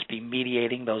 it could just be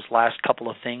mediating those last couple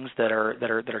of things that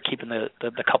are keeping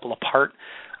the couple apart,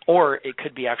 or it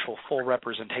could be actual full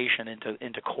representation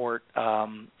into court.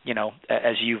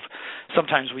 As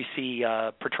sometimes we see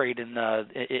portrayed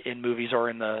in movies or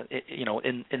in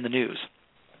the news.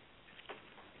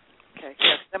 Okay,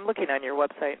 yes, I'm looking on your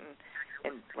website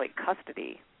and like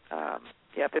custody.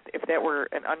 If that were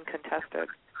an uncontested,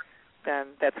 then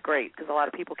that's great because a lot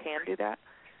of people can do that.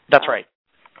 That's right.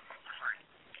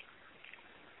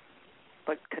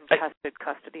 But contested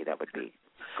custody, that would be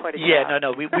quite a job.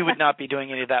 No, we would not be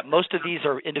doing any of that. Most of these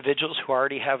are individuals who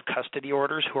already have custody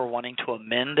orders who are wanting to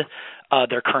amend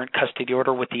their current custody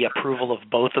order with the approval of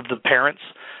both of the parents.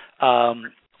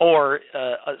 Or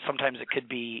sometimes it could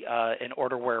be an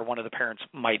order where one of the parents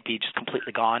might be just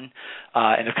completely gone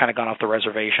and have kind of gone off the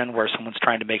reservation, where someone's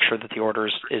trying to make sure that the order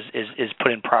is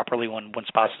put in properly when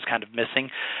spouse is kind of missing.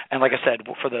 And like I said,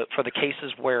 for the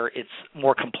cases where it's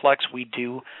more complex, we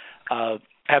do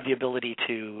have the ability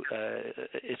to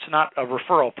it's not a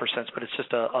referral per sense, but it's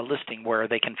just a listing where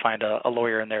they can find a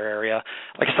lawyer in their area.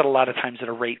 Like I said, a lot of times at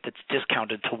a rate that's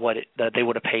discounted to what that they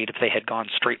would have paid if they had gone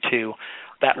straight to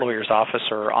that lawyer's office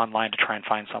or online to try and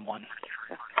find someone.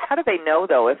 How do they know,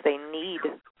 though, if they need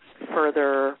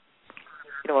further,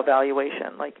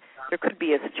 evaluation? Like there could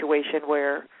be a situation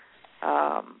where,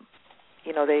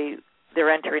 they're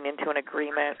entering into an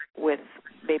agreement with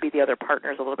maybe the other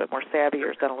partner's a little bit more savvy or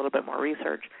has done a little bit more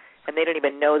research, and they don't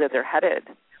even know that they're headed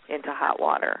into hot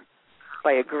water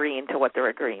by agreeing to what they're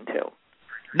agreeing to.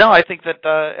 No, I think that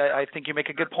I think you make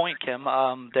a good point, Kim.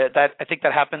 That I think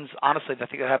that happens. Honestly, I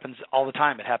think that happens all the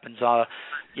time. It happens,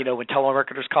 when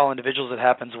telemarketers call individuals. It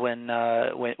happens when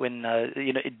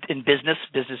in business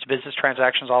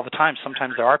transactions all the time.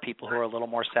 Sometimes there are people who are a little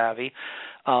more savvy.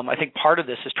 I think part of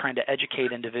this is trying to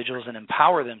educate individuals and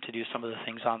empower them to do some of the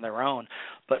things on their own.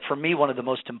 But for me, one of the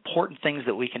most important things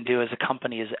that we can do as a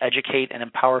company is educate and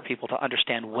empower people to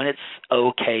understand when it's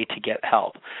okay to get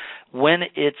help, when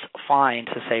it's fine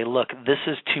to say, look, this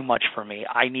is too much for me.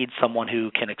 I need someone who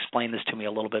can explain this to me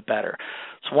a little bit better.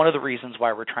 It's one of the reasons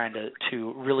why we're trying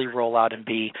to really roll out and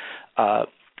be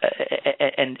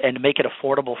and make it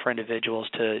affordable for individuals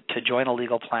to join a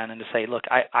legal plan and to say, look,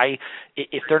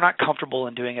 if they're not comfortable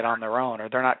in doing it on their own, or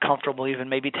they're not comfortable even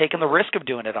maybe taking the risk of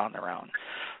doing it on their own,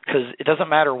 because it doesn't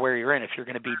matter where you're in. If you're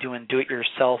going to be doing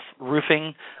do-it-yourself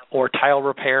roofing or tile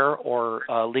repair or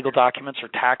legal documents or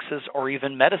taxes or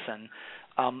even medicine,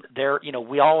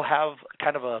 we all have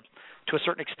kind of to a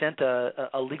certain extent,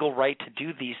 a legal right to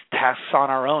do these tasks on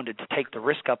our own, to take the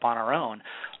risk up on our own,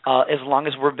 as long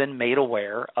as we've been made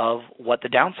aware of what the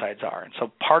downsides are. And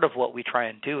so part of what we try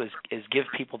and do is give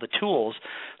people the tools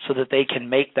so that they can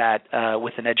make that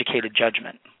with an educated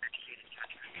judgment.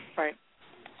 Right.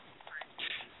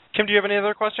 Kim, do you have any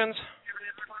other questions?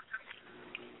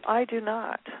 I do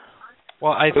not.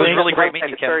 Well, it was really great meeting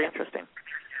you, Kim. Very interesting.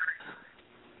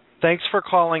 Thanks for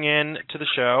calling in to the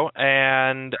show,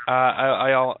 and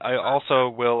I also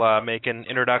will make an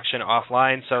introduction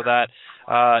offline so that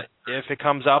if it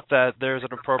comes up that there's an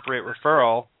appropriate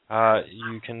referral,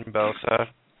 you can both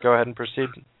go ahead and proceed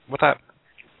with that.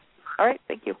 All right,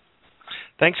 thank you.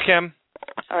 Thanks, Kim.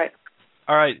 All right.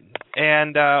 All right,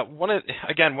 and one of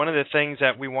the things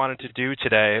that we wanted to do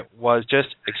today was just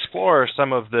explore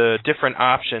some of the different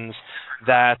options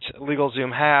that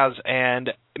LegalZoom has, and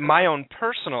my own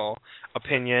personal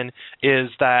opinion is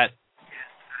that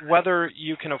whether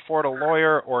you can afford a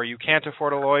lawyer or you can't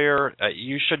afford a lawyer,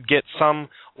 you should get some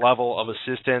level of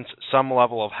assistance, some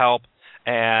level of help,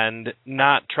 and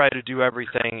not try to do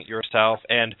everything yourself,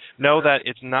 and know that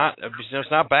it's not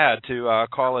bad to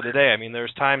call it a day. I mean,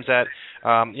 there's times that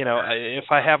if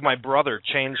I have my brother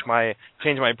change my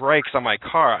brakes on my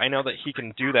car, I know that he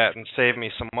can do that and save me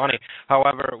some money.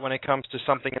 However, when it comes to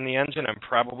something in the engine, I'm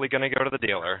probably going to go to the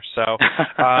dealer. So,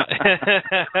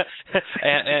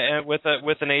 and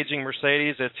with an aging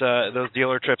Mercedes, it's those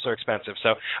dealer trips are expensive.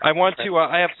 So I want to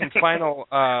I have some final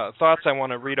thoughts I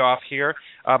want to read off here.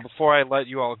 before I let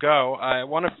you all go, I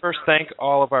want to first thank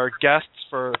all of our guests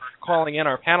for calling in,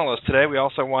 our panelists today. We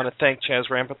also want to thank Chaz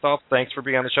Rampenthal. Thanks for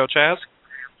being on the show, Chaz.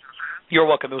 You're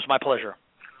welcome. It was my pleasure.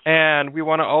 And we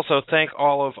want to also thank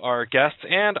all of our guests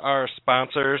and our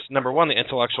sponsors. Number one, the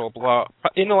Intellectual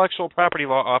Property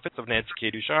Law Office of Nancy K.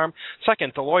 Ducharme.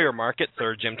 Second, the Lawyer Market.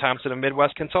 Third, Jim Thompson of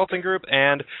Midwest Consulting Group.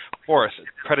 And fourth,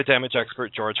 credit damage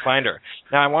expert George Finder.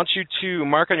 Now, I want you to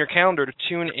mark on your calendar to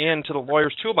tune in to the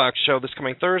Lawyer's Toolbox show this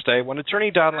coming Thursday when attorney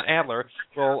Donald Adler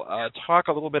will talk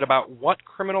a little bit about what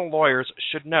criminal lawyers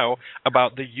should know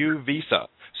about the U visa.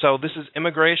 So this is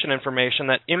immigration information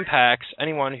that impacts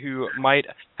anyone who might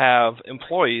have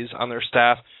employees on their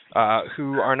staff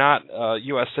who are not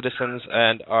U.S. citizens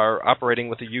and are operating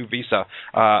with a U visa.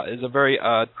 Is a very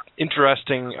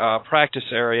interesting practice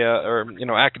area or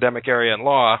academic area in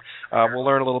law. We'll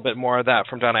learn a little bit more of that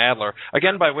from Donna Adler.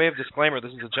 Again, by way of disclaimer,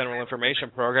 this is a general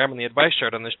information program, and the advice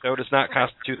shared on this show does not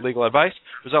constitute legal advice.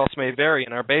 Results may vary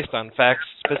and are based on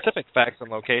specific facts and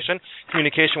location.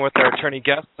 Communication with our attorney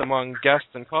guests among guests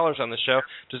and callers on the show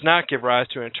does not give rise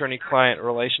to an attorney-client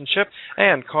relationship,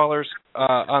 and callers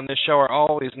on this show are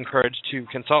always encouraged to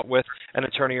consult with an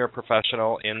attorney or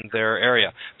professional in their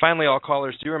area. Finally, all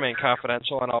callers do remain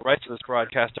confidential, and all rights to this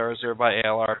broadcast are reserved by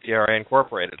ALR PRA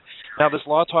Incorporated. Now, this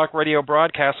Law Talk Radio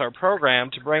broadcasts our program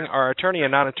to bring our attorney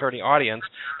and non-attorney audience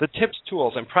the tips,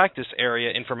 tools, and practice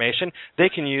area information they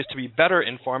can use to be better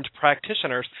informed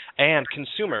practitioners and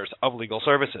consumers of legal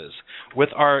services. With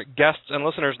our guests and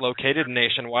listeners located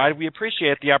nationwide, we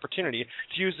appreciate the opportunity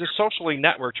to use this socially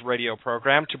networked radio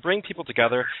program to bring people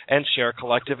together and share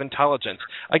collective intelligence.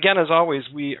 Again, as always,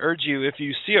 we urge you, if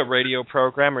you see a radio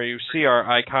program or you see our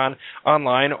icon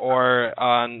online or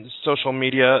on social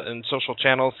media and social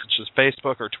channels such as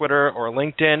Facebook or Twitter or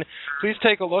LinkedIn, please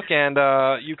take a look, and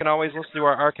you can always listen to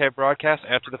our archive broadcast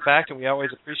after the fact, and we always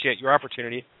appreciate your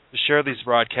opportunity to share these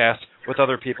broadcasts with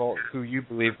other people who you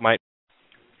believe might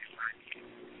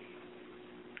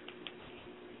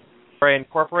be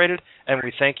Incorporated, and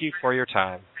we thank you for your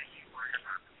time.